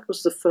that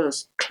was the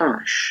first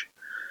clash.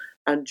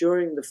 And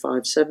during the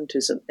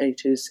 570s and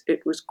 80s,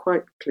 it was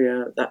quite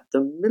clear that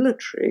the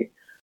military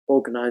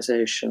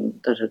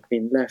organization that had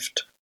been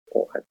left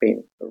or had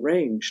been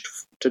arranged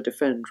to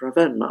defend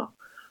Ravenna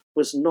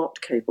was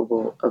not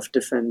capable of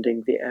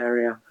defending the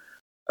area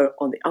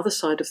on the other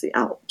side of the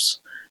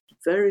Alps.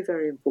 Very,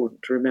 very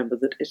important to remember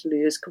that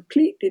Italy is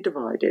completely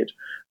divided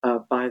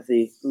by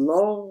the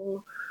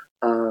long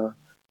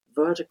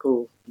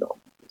vertical,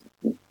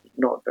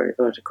 not very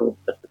vertical,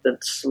 but the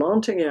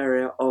slanting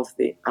area of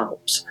the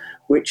Alps,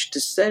 which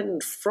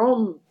descend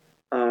from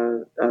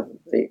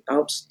the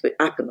Alps, the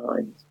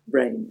Apennine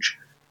range.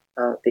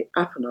 The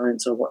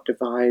Apennines are what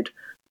divide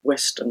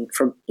western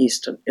from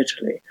eastern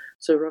Italy.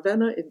 So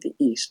Ravenna in the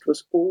east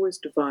was always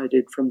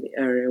divided from the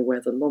area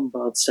where the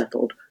Lombards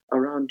settled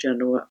around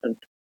Genoa and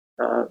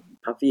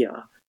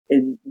Pavia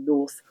in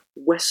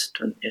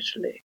northwestern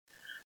Italy.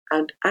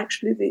 And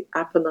actually the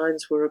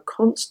Apennines were a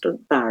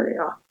constant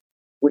barrier,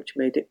 which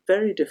made it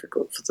very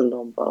difficult for the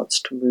Lombards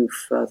to move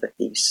further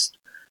east.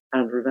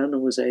 And Ravenna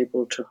was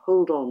able to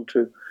hold on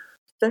to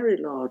very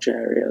large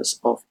areas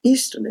of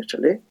eastern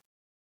Italy,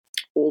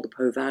 all the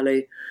Po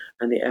Valley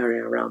and the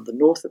area around the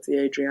north of the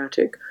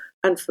Adriatic,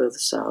 and further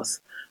south,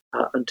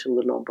 until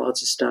the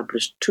Lombards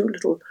established two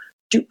little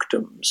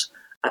dukedoms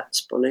at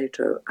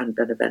Spoleto and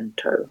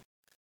Benevento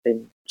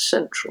in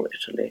central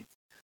Italy.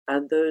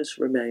 And those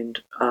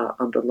remained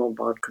under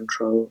Lombard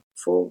control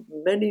for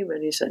many,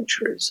 many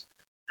centuries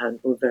and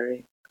were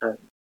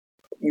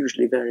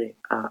usually very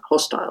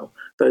hostile,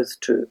 both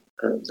to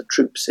the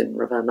troops in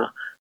Ravenna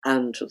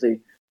and to the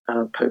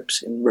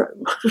popes in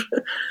Rome.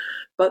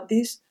 But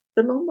the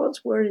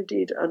Lombards were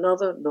indeed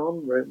another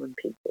non-Roman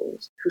people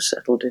who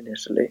settled in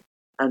Italy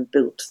and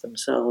built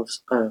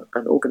themselves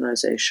an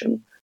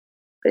organization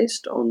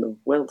based on the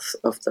wealth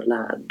of the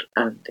land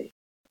and the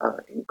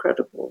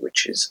incredible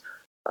riches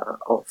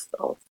of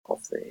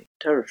the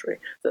territory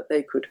that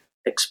they could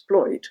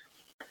exploit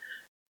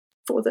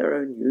for their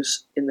own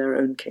use in their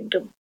own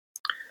kingdom.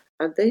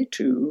 And they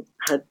too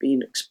had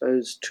been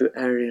exposed to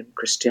Arian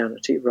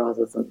Christianity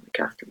rather than the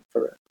Catholic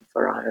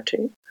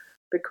variety,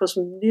 because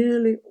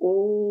nearly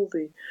all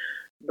the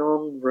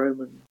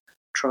non-Roman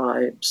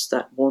tribes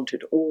that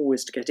wanted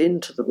always to get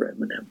into the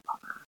Roman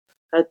Empire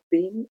had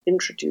been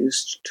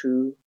introduced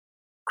to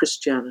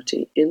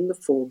Christianity in the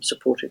form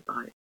supported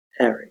by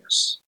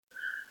Arius.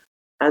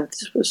 And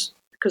this was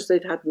because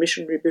they'd had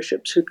missionary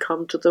bishops who'd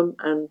come to them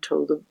and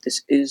told them,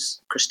 this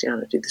is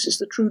Christianity, this is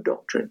the true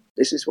doctrine,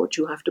 this is what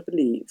you have to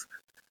believe.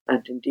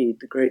 And indeed,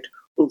 the great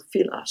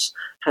Ulfilas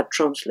had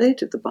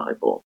translated the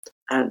Bible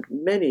and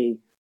many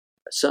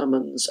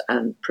sermons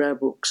and prayer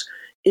books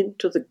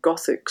into the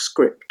Gothic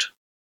script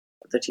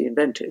that he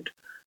invented,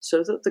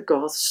 so that the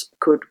Goths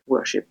could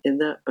worship in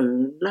their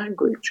own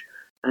language.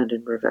 And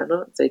in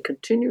Ravenna, they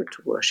continued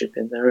to worship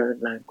in their own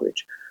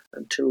language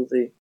until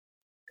the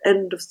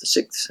end of the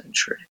 6th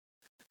century.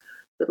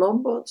 The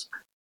Lombards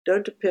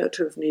don't appear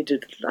to have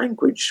needed a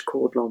language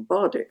called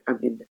Lombardic. I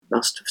mean, they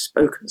must have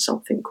spoken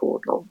something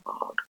called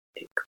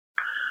Lombardic.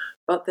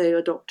 But they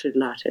adopted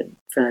Latin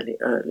fairly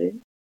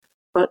early.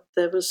 But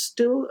there was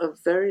still a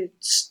very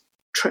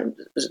strong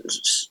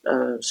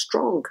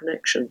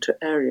connection to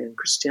Arian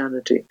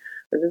Christianity.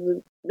 And in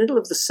the middle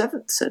of the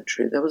 7th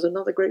century, there was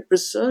another great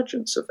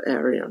resurgence of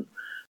Arian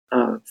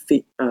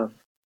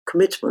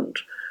commitment,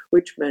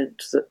 which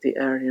meant that the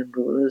Arian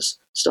rulers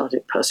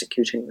started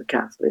persecuting the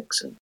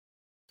Catholics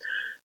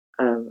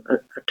and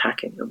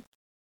attacking them.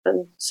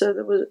 And so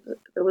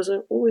there was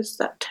always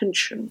that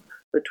tension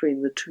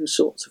between the two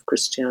sorts of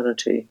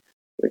Christianity,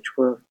 which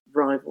were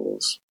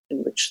rivals,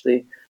 in which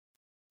the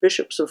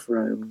bishops of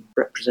Rome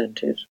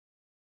represented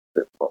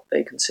what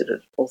they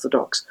considered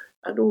orthodox,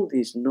 and all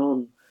these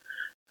non-Roman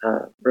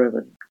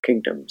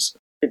kingdoms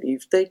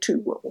believed they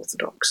too were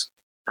orthodox.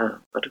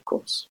 But of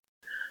course,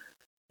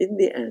 in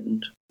the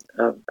end,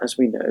 as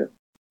we know,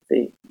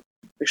 the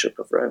Bishop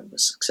of Rome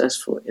was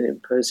successful in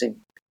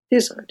imposing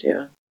his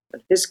idea,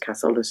 and his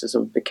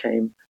Catholicism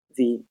became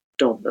the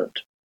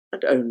dominant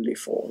and only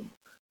form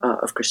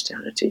of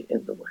Christianity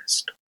in the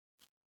West.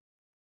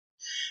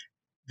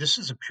 This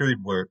is a period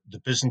where the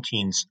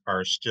Byzantines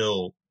are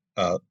still,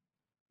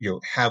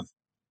 have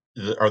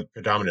are the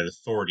predominant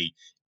authority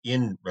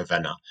in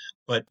Ravenna.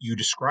 But you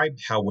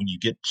described how when you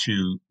get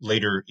to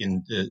later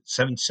in the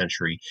 7th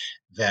century,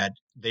 that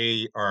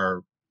they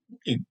are,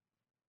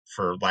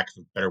 for lack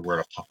of a better word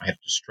off the top of my head,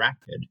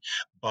 distracted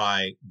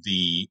by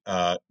the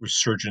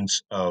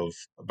resurgence of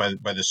by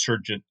the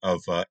surge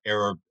of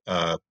Arab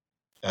uh,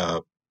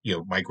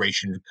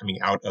 migration coming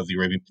out of the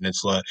Arabian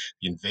Peninsula,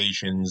 the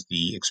invasions,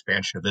 the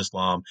expansion of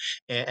Islam,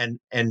 and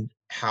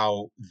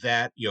how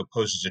that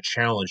poses a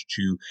challenge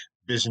to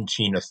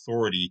Byzantine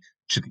authority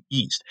to the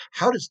east.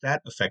 How does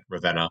that affect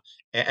Ravenna,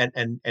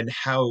 and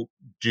how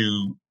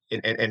do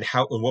and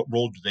how and what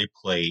role do they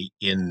play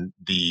in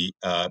the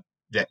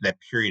that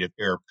period of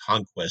Arab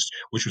conquest,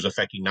 which was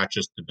affecting not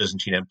just the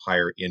Byzantine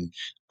Empire in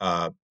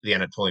the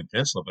Anatolian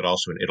Peninsula, but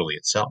also in Italy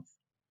itself?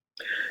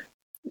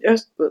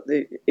 Yes, but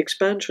the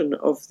expansion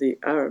of the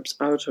Arabs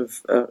out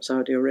of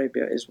Saudi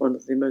Arabia is one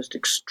of the most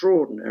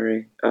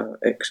extraordinary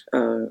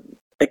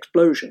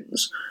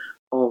explosions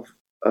of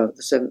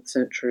the 7th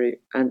century,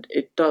 and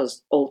it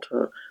does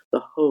alter the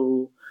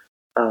whole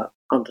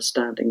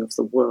understanding of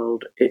the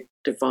world. It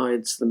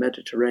divides the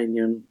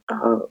Mediterranean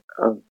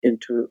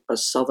into a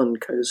southern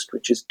coast,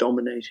 which is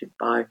dominated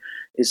by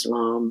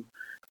Islam,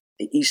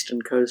 the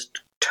eastern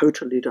coast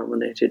totally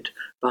dominated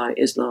by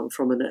Islam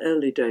from an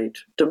early date.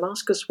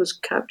 Damascus was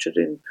captured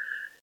in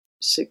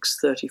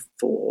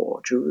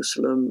 634.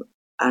 Jerusalem,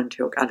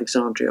 Antioch,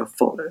 Alexandria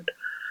followed.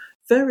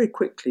 Very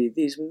quickly,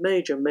 these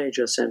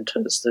major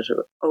centers that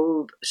are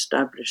old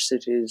established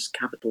cities,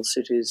 capital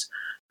cities,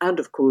 and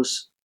of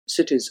course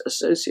cities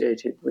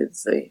associated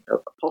with the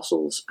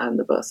apostles and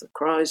the birth of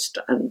Christ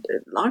and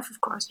the life of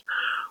Christ,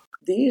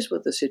 these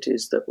were the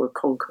cities that were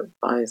conquered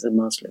by the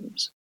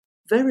Muslims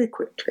very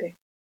quickly.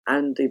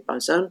 And the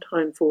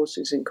Byzantine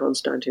forces in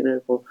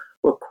Constantinople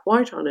were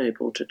quite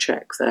unable to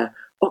check their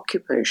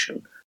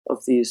occupation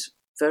of these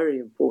very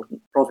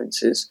important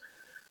provinces.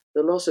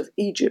 The loss of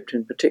Egypt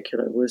in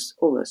particular was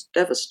almost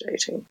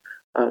devastating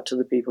to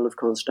the people of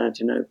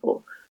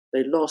Constantinople.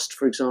 They lost,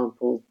 for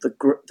example,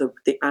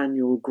 the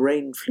annual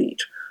grain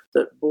fleet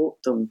that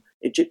brought them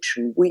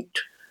Egyptian wheat,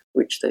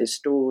 which they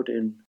stored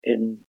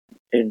in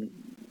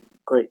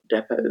great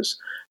depots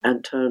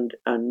and turned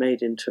and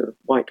made into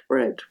white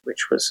bread,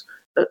 which was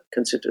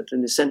considered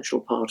an essential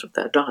part of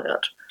their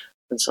diet.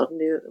 And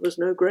suddenly there was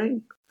no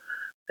grain.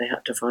 They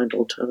had to find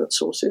alternate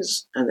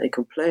sources, and they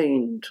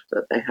complained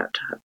that they had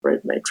to have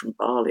bread made from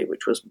barley,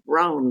 which was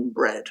brown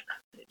bread.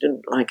 They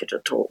didn't like it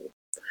at all.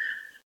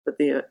 But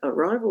the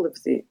arrival of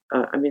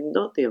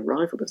not the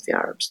arrival of the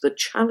Arabs, the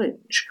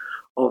challenge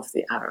of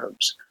the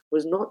Arabs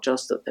was not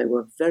just that they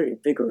were very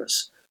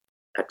vigorous,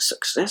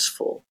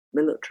 successful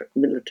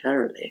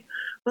militarily,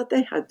 but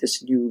they had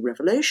this new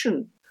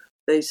revelation.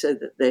 They said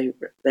that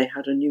they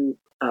had a new,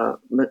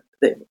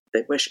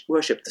 they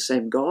worshipped the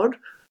same God.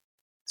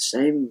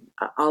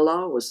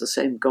 Allah was the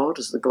same God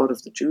as the God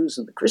of the Jews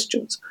and the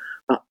Christians,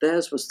 but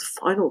theirs was the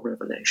final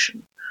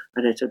revelation,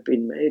 and it had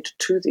been made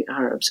to the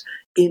Arabs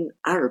in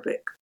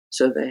Arabic.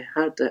 So they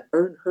had their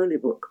own holy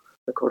book,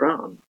 the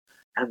Quran,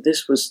 and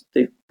this was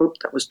the book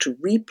that was to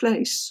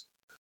replace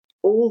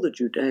all the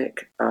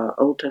Judaic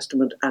Old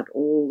Testament and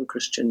all the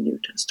Christian New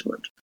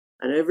Testament,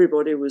 and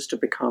everybody was to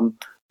become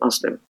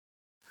Muslim.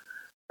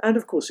 And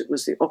of course, it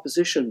was the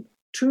opposition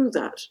to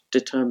that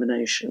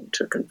determination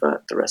to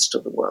convert the rest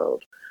of the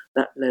world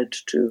that led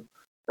to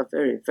a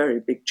very, very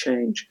big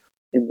change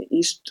in the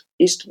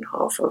eastern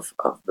half of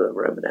the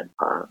Roman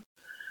Empire.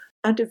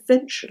 And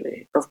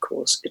eventually, of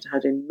course, it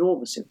had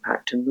enormous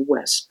impact in the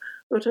West,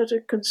 but at a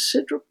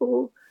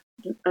considerably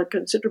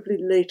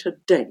later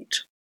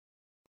date.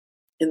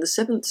 In the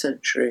 7th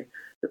century,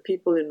 the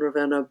people in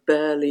Ravenna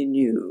barely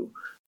knew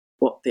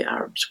what the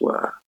Arabs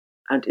were,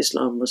 and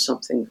Islam was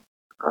something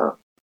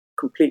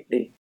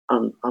completely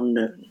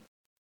unknown.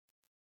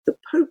 The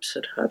popes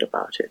had heard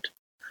about it,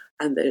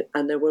 and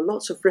there were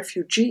lots of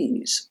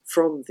refugees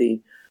from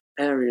the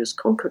areas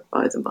conquered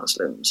by the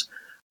Muslims,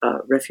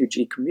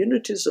 refugee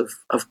communities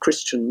of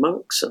Christian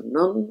monks and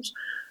nuns,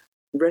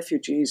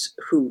 refugees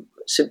who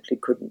simply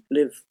couldn't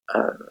live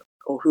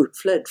or who had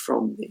fled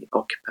from the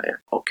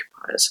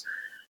occupiers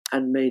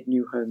and made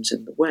new homes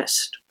in the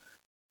West.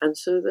 And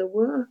so there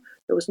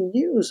was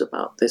news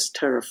about this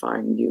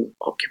terrifying new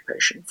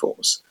occupation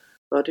force,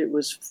 but it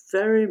was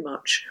very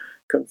much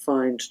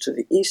confined to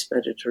the East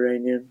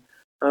Mediterranean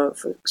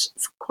for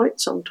quite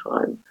some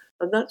time.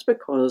 And that's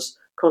because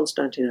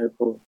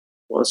Constantinople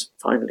was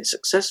finally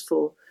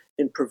successful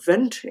in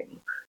preventing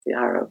the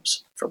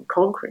Arabs from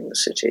conquering the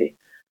city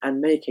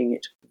and making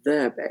it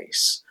their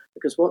base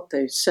because what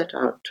they set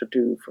out to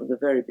do from the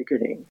very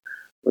beginning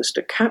was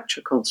to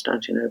capture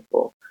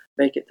Constantinople,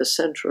 make it the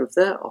center of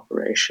their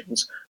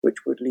operations,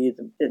 which would lead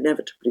them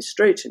inevitably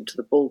straight into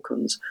the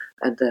Balkans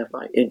and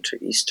thereby into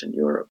Eastern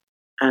Europe,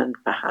 and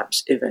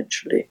perhaps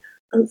eventually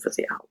over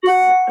the Alps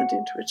and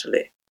into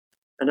Italy.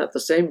 And at the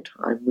same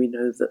time, we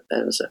know that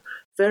there was a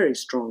very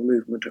strong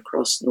movement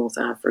across North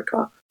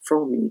Africa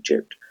from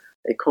Egypt.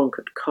 They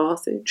conquered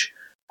Carthage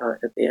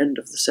at the end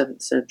of the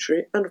 7th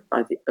century, and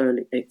by the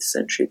early 8th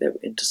century, they were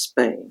into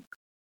Spain.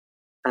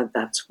 And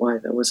that's why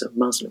there was a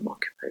Muslim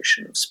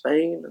occupation of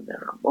Spain, and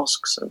there are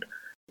mosques and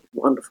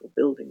wonderful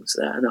buildings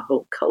there, and a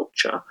whole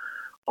culture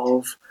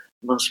of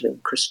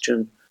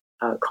Muslim-Christian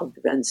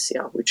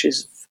convivencia, which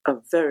is a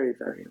very,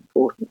 very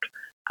important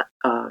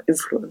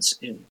influence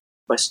in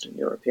Western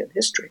European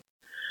history.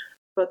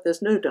 But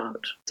there's no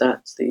doubt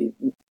that the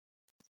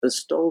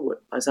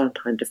stalwart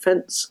Byzantine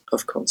defense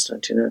of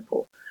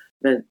Constantinople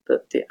meant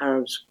that the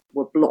Arabs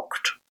were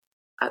blocked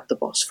at the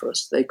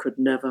Bosphorus. They could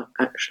never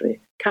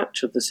actually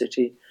capture the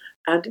city,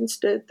 and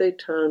instead they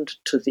turned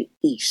to the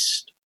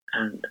east.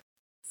 And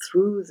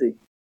through the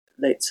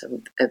late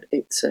 7th and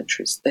 8th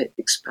centuries, they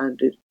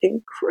expanded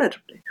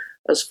incredibly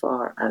as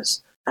far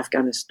as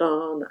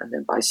Afghanistan, and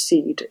then by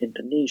sea to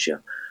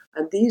Indonesia.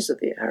 And these are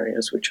the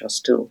areas which are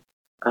still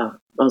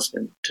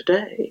Muslim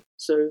today.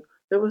 So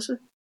there was a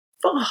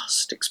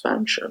vast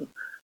expansion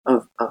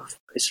of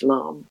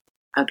Islam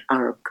and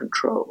Arab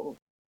control.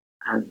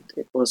 And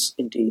it was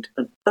indeed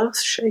an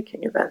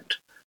earth-shaking event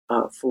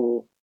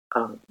for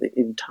the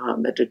entire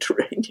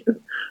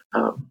Mediterranean.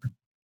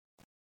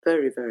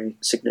 Very, very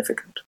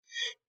significant.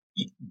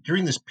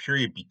 During this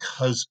period,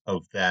 because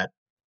of that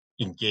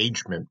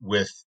engagement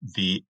with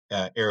the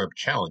Arab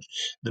challenge,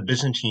 the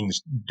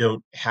Byzantines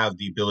don't have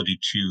the ability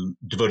to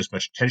devote as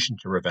much attention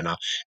to Ravenna.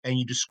 And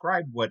you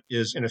describe what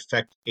is, in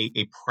effect,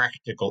 a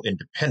practical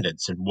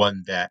independence, and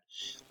one that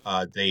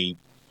they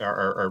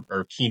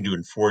are keen to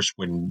enforce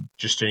when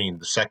Justinian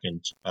II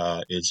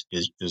is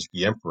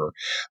the emperor.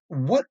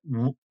 What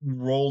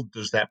role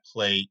does that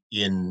play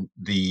in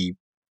the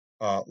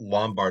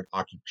Lombard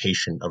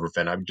occupation of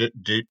Ravenna?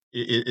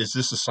 Is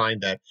this a sign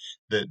that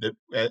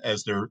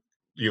as they're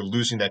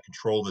losing that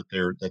control, that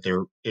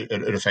they're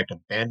in effect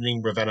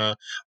abandoning Ravenna,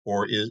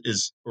 or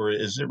is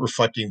it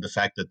reflecting the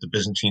fact that the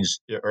Byzantines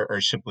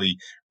are simply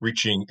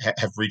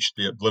have reached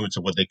the limits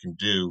of what they can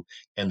do,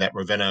 and that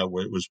Ravenna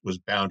was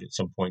bound at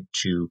some point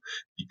to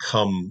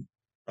become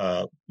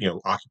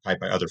occupied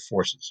by other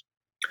forces?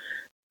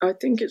 I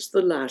think it's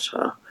the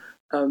latter.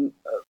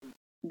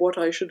 What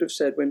I should have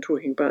said when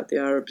talking about the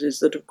Arabs is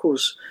that, of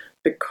course,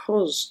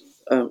 because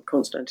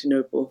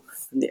Constantinople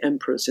and the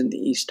emperors in the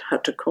east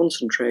had to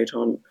concentrate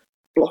on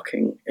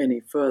blocking any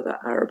further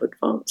Arab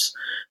advance,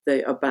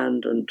 they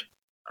abandoned,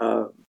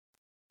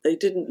 they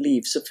didn't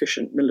leave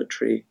sufficient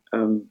military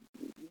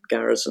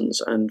garrisons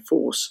and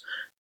force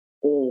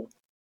or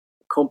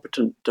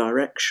competent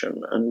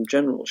direction and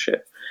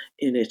generalship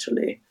in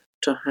Italy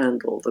to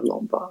handle the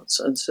Lombards.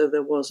 And so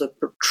there was a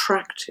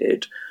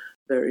protracted,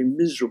 very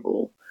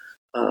miserable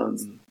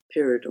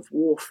period of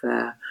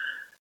warfare,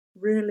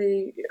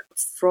 really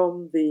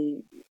throughout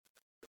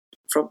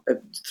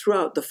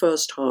the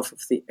first half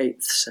of the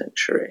 8th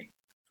century.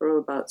 From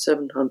about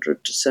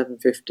 700 to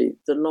 750,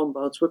 the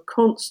Lombards were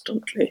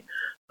constantly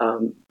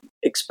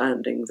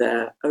expanding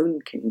their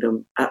own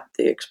kingdom at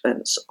the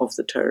expense of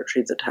the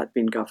territory that had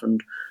been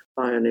governed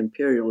by an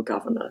imperial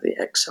governor, the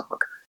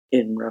Exarch,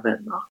 in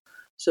Ravenna.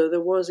 So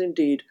there was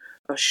indeed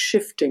a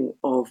shifting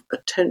of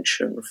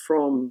attention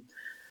from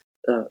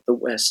the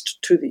west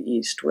to the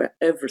east, where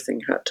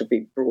everything had to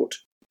be brought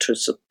to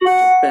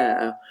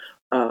bear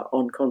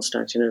on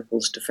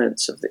Constantinople's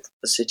defense of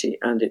the city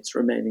and its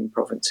remaining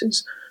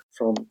provinces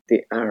from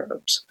the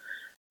Arabs.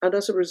 And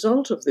as a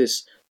result of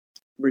this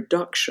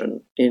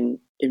reduction in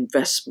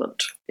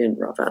investment in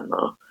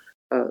Ravenna,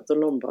 the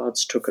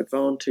Lombards took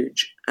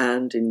advantage,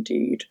 and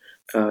indeed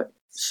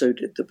so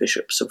did the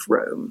bishops of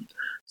Rome.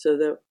 So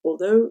that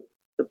although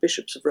the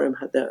bishops of Rome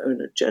had their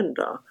own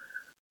agenda,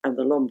 and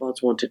the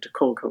Lombards wanted to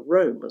conquer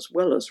Rome as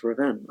well as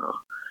Ravenna,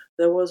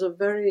 there was a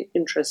very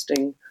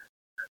interesting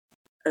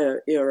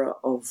era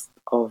of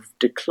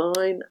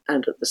decline,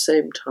 and at the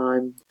same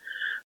time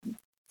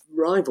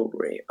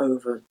rivalry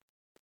over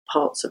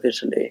parts of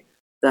Italy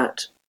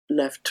that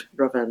left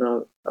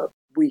Ravenna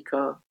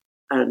weaker,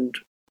 and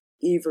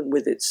even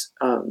with its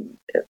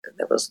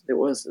there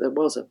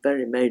was a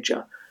very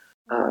major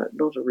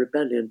not a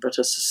rebellion but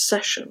a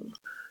secession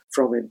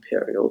from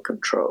imperial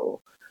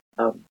control.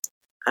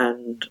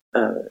 And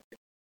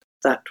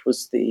that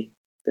was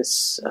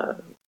this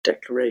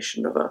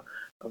declaration of a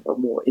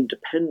more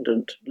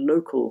independent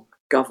local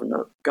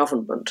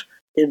government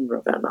in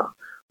Ravenna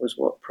was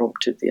what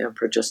prompted the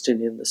Emperor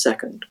Justinian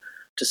II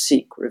to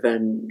seek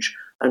revenge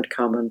and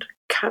come and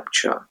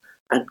capture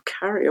and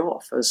carry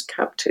off as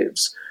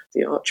captives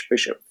the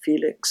Archbishop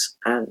Felix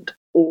and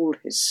all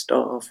his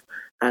staff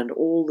and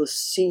all the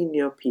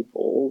senior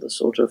people, all the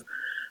sort of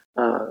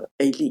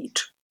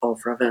elite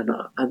of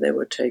Ravenna, and they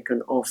were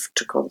taken off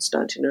to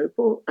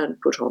Constantinople and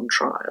put on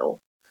trial.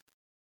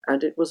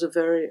 and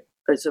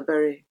it's a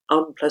very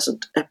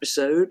unpleasant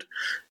episode.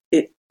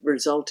 It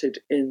resulted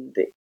in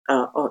the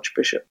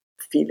Archbishop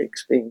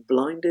Felix being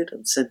blinded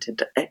and sent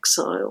into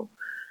exile,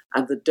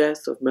 and the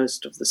death of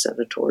most of the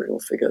senatorial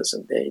figures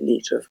and the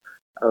elite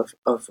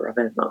of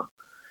Ravenna.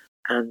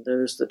 And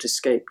those that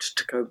escaped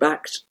to go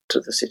back to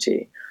the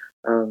city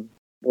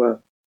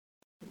were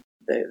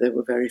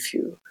very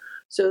few.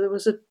 So there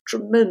was a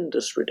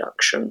tremendous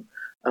reduction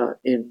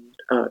in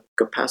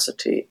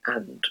capacity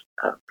and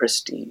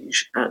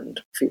prestige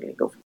and feeling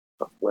of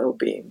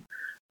well-being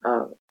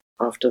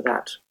after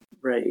that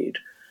raid.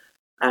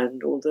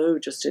 And although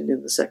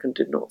Justinian II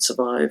did not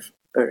survive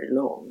very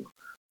long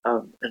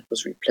and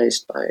was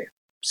replaced by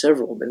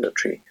several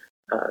military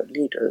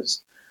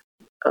leaders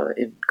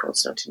in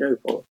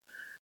Constantinople,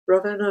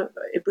 Ravenna,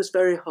 it was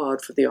very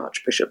hard for the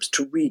archbishops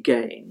to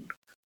regain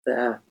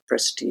their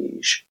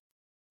prestige,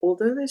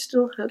 although they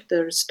still had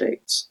their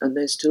estates and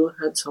they still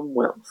had some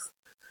wealth.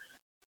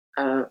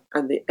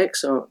 And the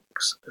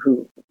exarchs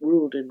who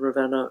ruled in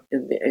Ravenna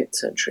in the 8th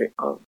century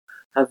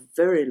have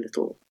very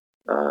little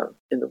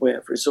in the way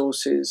of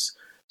resources,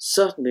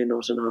 certainly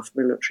not enough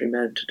military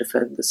men to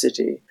defend the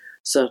city,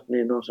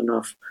 certainly not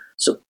enough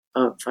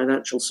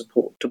financial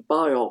support to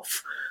buy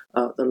off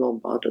the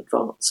Lombard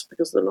advance,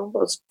 because the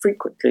Lombards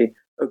frequently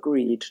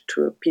agreed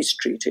to a peace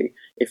treaty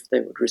if they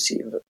would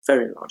receive a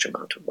very large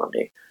amount of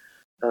money.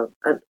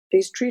 And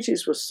these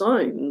treaties were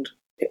signed,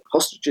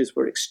 hostages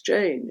were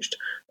exchanged.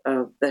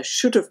 There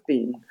should have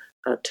been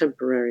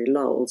temporary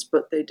lulls,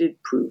 but they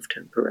did prove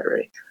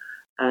temporary.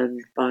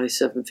 And by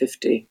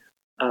 750,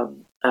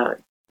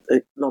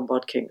 the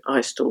Lombard king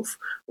Aistulf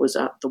was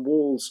at the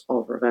walls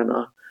of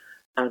Ravenna,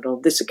 and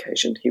on this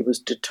occasion he was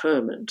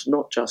determined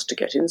not just to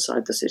get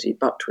inside the city,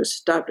 but to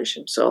establish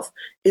himself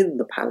in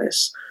the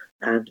palace.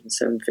 And in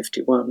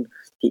 751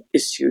 he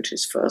issued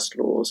his first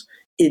laws,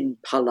 in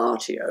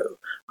Pallatio.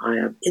 I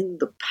am in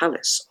the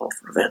palace of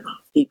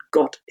Ravenna. He'd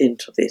got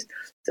into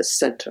the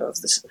centre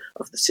of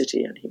the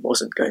city, and he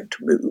wasn't going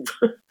to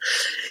move.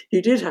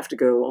 He did have to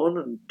go on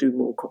and do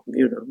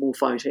more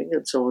fighting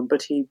and so on,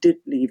 but he did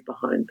leave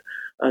behind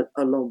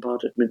a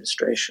Lombard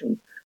administration,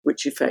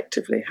 which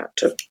effectively had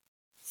to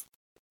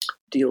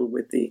deal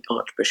with the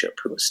archbishop,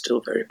 who was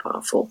still very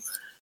powerful.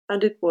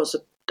 And it was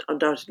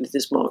undoubtedly,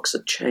 this marks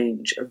a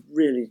change, a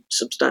really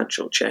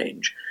substantial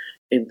change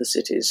in the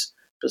city's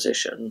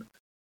position,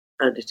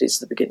 and it is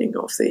the beginning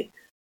of the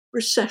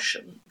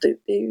recession, the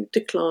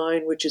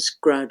decline, which is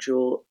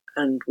gradual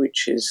and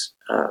which is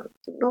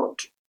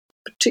not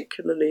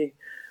particularly,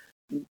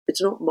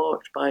 it's not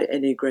marked by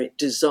any great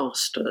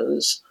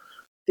disasters.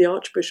 The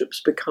archbishops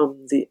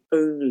become the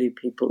only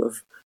people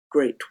of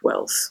great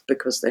wealth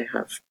because they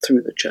have,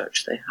 through the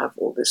church, they have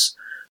all these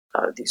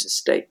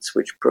estates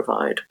which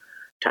provide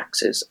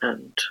taxes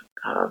and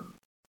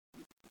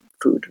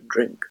food and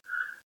drink,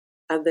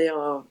 and they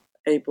are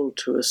able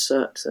to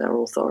assert their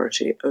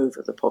authority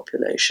over the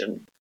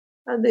population,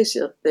 and they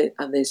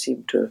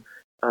seem to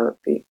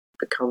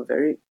become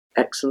very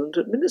excellent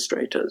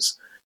administrators.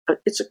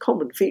 It's a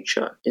common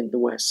feature in the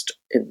West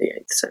in the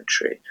 8th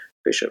century.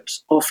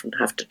 Bishops often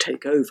have to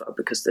take over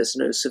because there's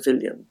no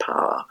civilian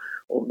power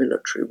or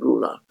military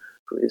ruler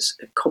who is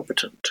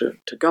competent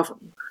to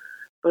govern.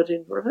 But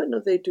in Ravenna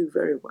they do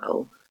very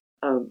well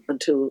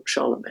until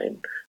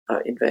Charlemagne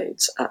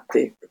invades at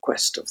the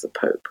request of the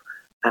Pope,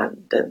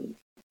 and then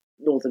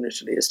northern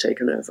Italy is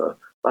taken over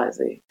by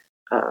the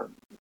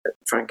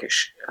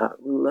Frankish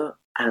ruler,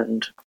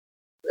 and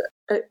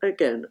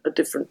again a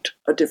different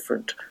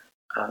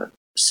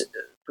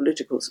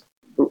political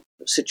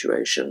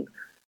situation.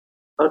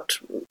 But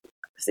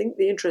I think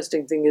the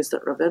interesting thing is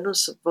that Ravenna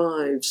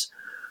survives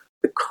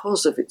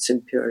because of its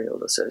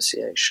imperial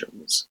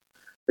associations,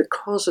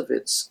 because of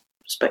its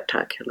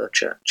spectacular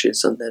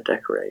churches and their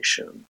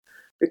decoration,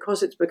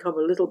 because it's become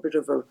a little bit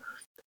of a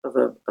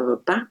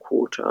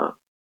backwater.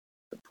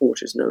 The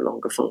port is no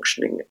longer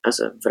functioning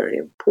as a very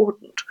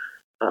important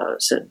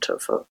centre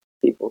for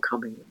people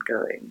coming and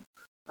going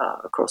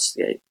across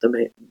the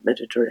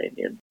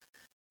Mediterranean.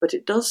 But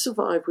it does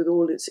survive with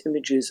all its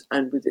images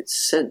and with its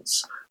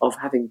sense of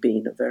having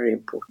been a very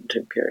important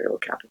imperial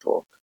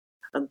capital.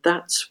 And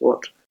that's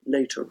what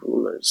later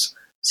rulers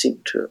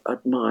seem to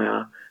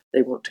admire.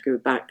 They want to go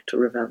back to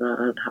Ravenna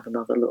and have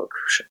another look.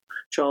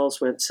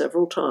 Charles went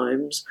several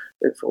times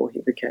before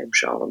he became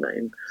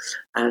Charlemagne,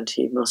 and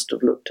he must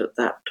have looked at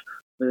that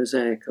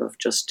mosaic of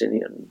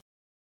Justinian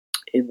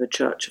in the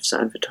church of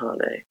San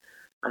Vitale,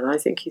 and I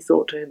think he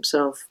thought to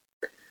himself,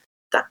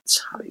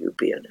 that's how you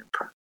be an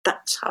emperor.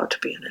 That's how to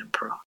be an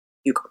emperor.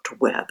 You got to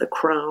wear the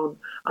crown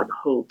and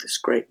hold this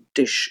great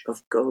dish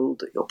of gold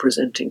that you're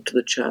presenting to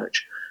the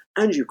church,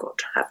 and you've got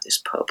to have this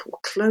purple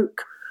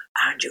cloak,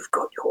 and you've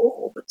got your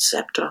orb and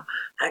scepter,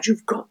 and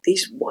you've got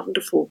these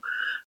wonderful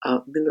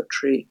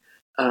military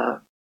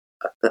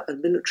a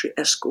military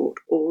escort,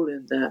 all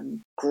in their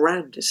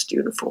grandest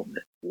uniform,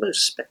 their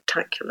most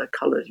spectacular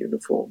coloured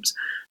uniforms.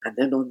 And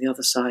then on the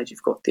other side,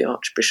 you've got the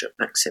Archbishop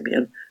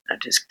Maximian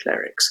and his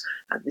clerics.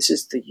 And this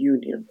is the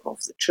union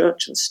of the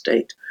church and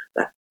state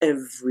that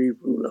every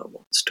ruler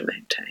wants to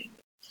maintain.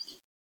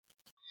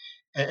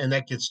 And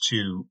that gets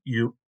to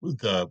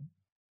the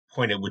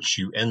point at which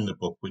you end the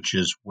book, which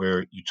is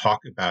where you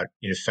talk about,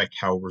 in effect,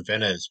 how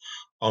Ravenna is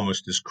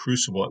almost this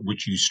crucible at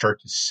which you start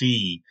to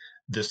see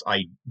this,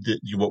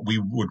 what we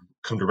would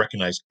come to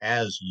recognize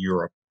as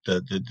Europe,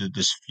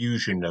 this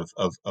fusion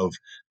of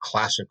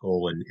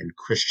classical and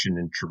Christian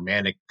and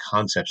Germanic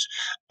concepts,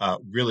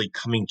 really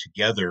coming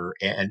together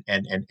and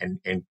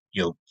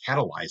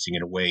catalyzing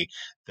in a way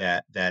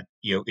that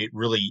it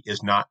really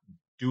is not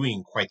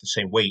doing quite the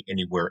same way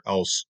anywhere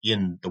else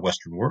in the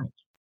Western world.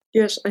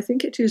 Yes, I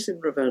think it is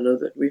in Ravenna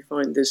that we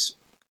find this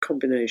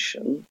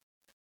combination,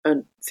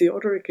 and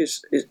Theodoric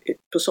it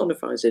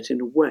personifies it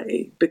in a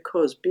way,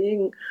 because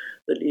being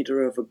the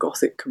leader of a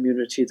Gothic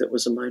community that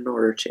was a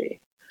minority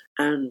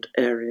and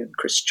Arian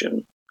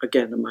Christian,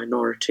 again a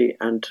minority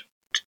and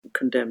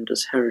condemned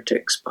as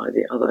heretics by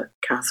the other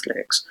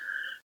Catholics,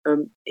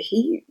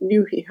 he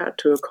knew he had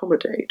to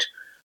accommodate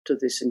to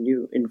this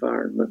new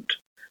environment,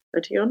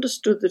 and he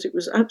understood that it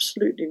was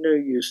absolutely no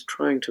use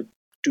trying to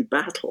do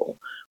battle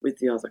with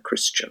the other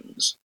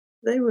Christians.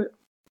 They were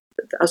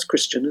as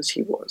Christian as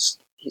he was.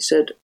 He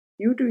said,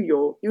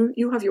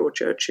 you have your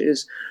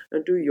churches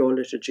and do your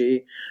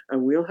liturgy,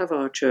 and we'll have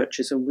our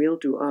churches and we'll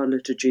do our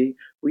liturgy.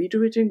 We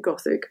do it in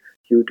Gothic,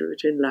 you do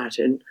it in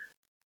Latin,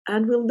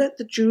 and we'll let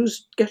the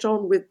Jews get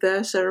on with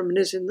their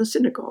ceremonies in the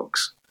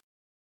synagogues.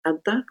 And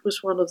that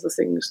was one of the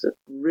things that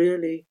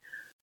really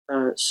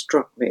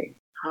struck me,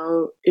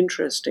 how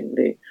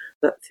interestingly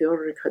that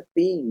Theodoric had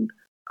been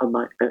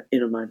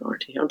in a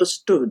minority. He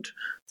understood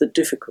the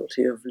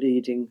difficulty of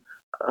leading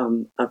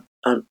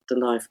the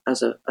life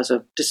as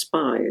a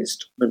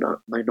despised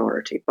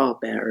minority,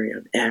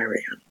 barbarian,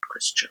 Arian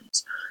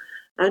Christians.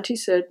 And he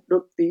said,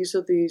 look, these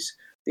are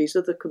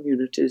the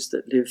communities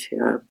that live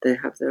here. They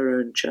have their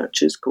own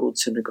churches called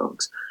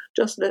synagogues.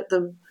 Just let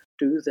them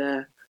do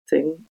their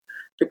thing,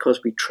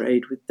 because we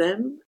trade with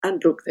them.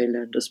 And look, they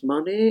lend us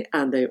money,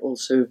 and they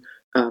also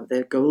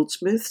they're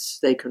goldsmiths.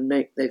 They've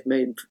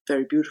made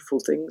very beautiful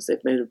things.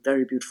 They've made a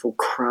very beautiful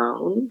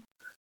crown.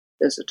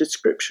 There's a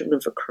description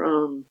of a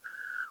crown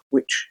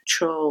which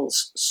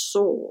Charles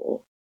saw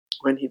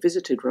when he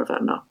visited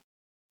Ravenna.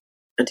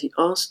 And he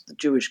asked the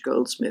Jewish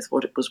goldsmith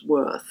what it was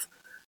worth.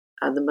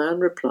 And the man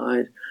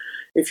replied,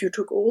 if you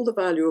took all the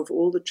value of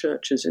all the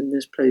churches in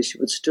this place, you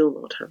would still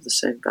not have the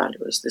same value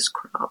as this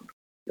crown,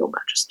 Your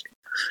Majesty.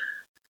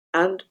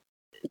 And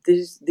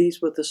these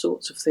were the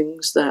sorts of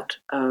things that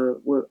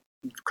were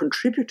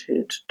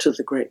contributed to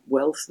the great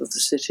wealth of the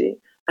city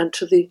and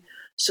to the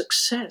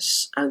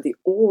success and the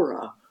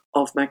aura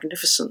of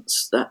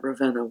magnificence that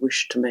Ravenna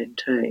wished to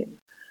maintain.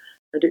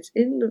 And it's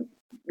in the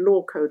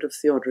law code of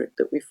Theodoric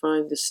that we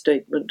find this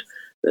statement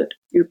that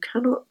you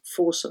cannot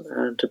force a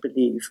man to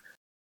believe.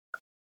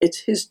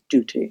 It's his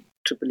duty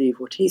to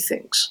believe what he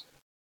thinks.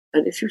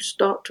 And if you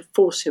start to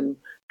force him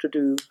to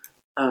do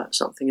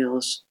something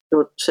else,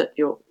 you're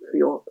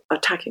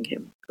attacking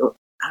him, you're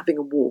having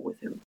a war with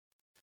him.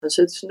 And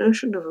so this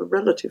notion of a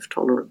relative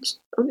tolerance,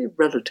 only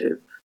relative,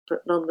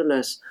 but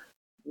nonetheless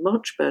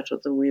much better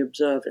than we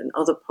observe in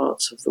other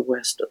parts of the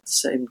West at the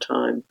same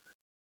time.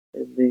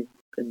 In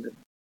the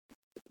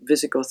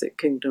Visigothic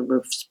kingdom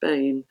of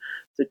Spain,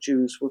 the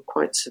Jews were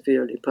quite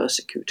severely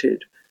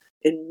persecuted.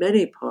 In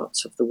many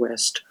parts of the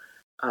West,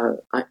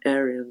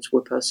 Arians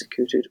were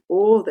persecuted,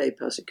 or they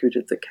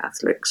persecuted the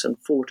Catholics and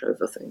fought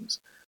over things.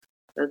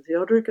 And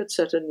Theodoric had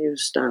set a new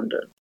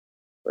standard,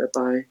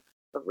 whereby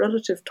a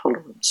relative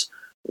tolerance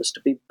was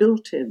to be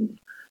built in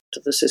to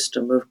the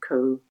system of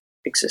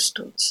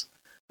coexistence.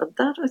 And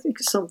that, I think,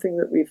 is something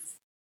that we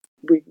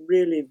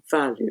really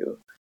value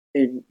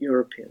in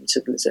European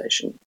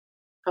civilization.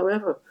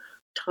 However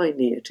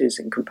tiny it is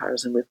in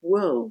comparison with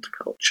world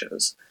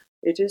cultures,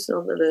 it is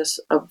nonetheless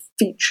a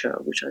feature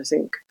which I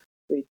think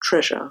we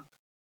treasure.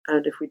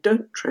 And if we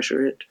don't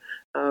treasure it,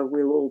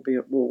 we'll all be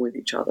at war with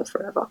each other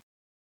forever.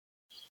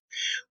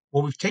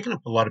 Well, we've taken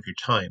up a lot of your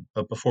time,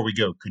 but before we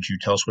go, could you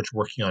tell us what you're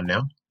working on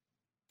now?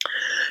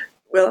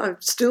 Well,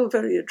 I'm still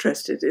very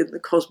interested in the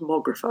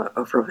cosmographer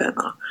of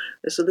Ravenna.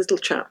 There's a little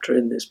chapter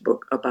in this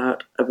book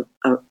about an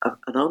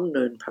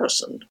unknown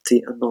person,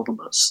 the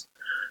Anonymous,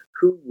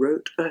 who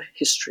wrote a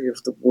history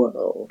of the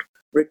world,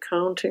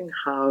 recounting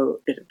how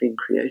it had been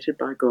created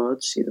by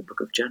God, see the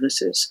book of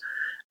Genesis,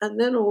 and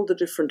then all the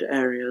different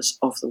areas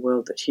of the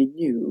world that he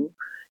knew.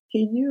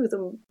 He knew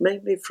them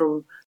mainly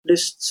from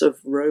lists of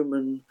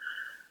Roman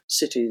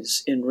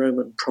cities in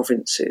Roman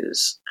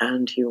provinces,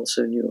 and he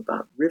also knew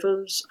about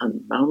rivers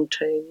and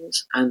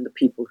mountains and the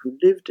people who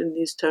lived in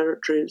these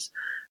territories,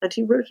 and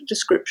he wrote a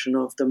description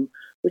of them,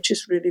 which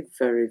is really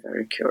very,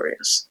 very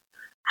curious.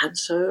 And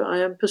so I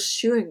am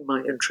pursuing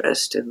my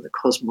interest in the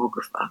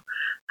cosmographer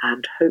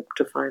and hope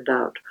to find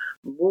out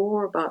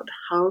more about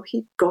how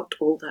he got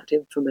all that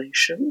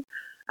information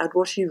and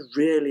what he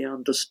really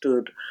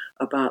understood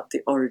about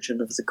the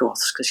origin of the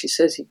Goths, because he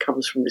says he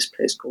comes from this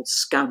place called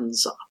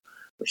Skansa,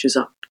 which is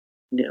up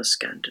near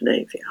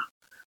Scandinavia,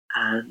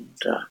 and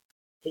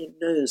he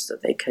knows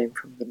that they came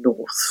from the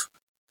north.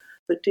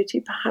 But did he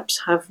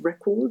perhaps have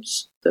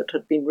records that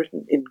had been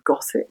written in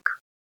Gothic?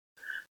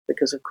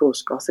 Because, of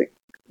course, Gothic,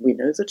 we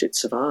know that it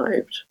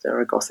survived. There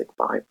are Gothic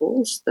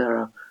Bibles, there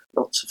are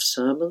lots of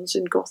sermons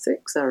in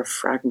Gothic, there are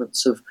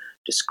fragments of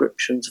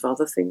descriptions of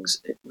other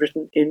things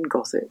written in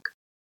Gothic,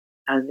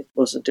 and it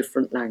was a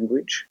different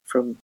language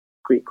from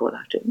Greek or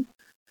Latin,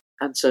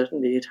 and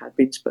certainly it had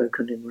been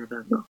spoken in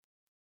Ravenna.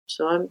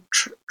 So I'm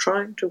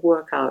trying to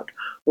work out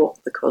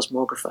what the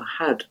cosmographer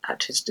had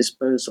at his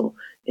disposal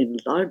in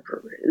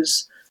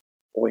libraries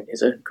or in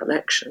his own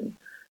collection,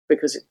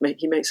 because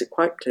he makes it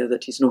quite clear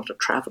that he's not a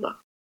traveller.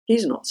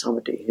 He's not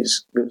somebody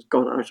who's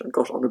gone out and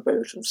got on a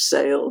boat and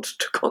sailed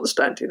to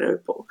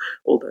Constantinople,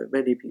 although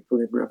many people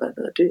in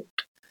Ravenna did.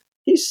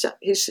 He's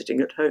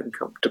sitting at home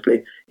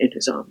comfortably in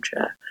his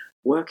armchair,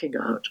 working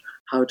out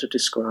how to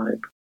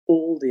describe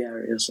all the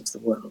areas of the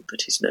world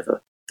that he's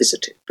never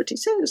visited. But he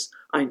says,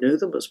 I know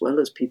them as well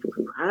as people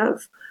who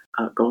have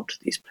gone to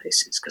these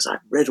places, because I've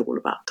read all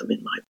about them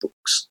in my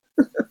books.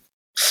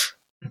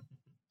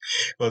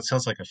 Well, it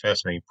sounds like a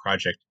fascinating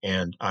project,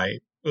 and I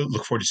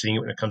look forward to seeing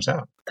it when it comes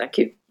out. Thank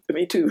you.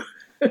 Me too.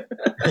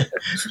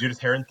 Judith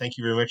Herrin, thank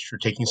you very much for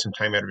taking some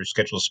time out of your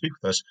schedule to speak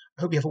with us.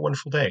 I hope you have a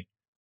wonderful day.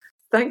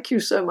 Thank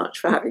you so much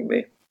for having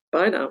me.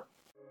 Bye now.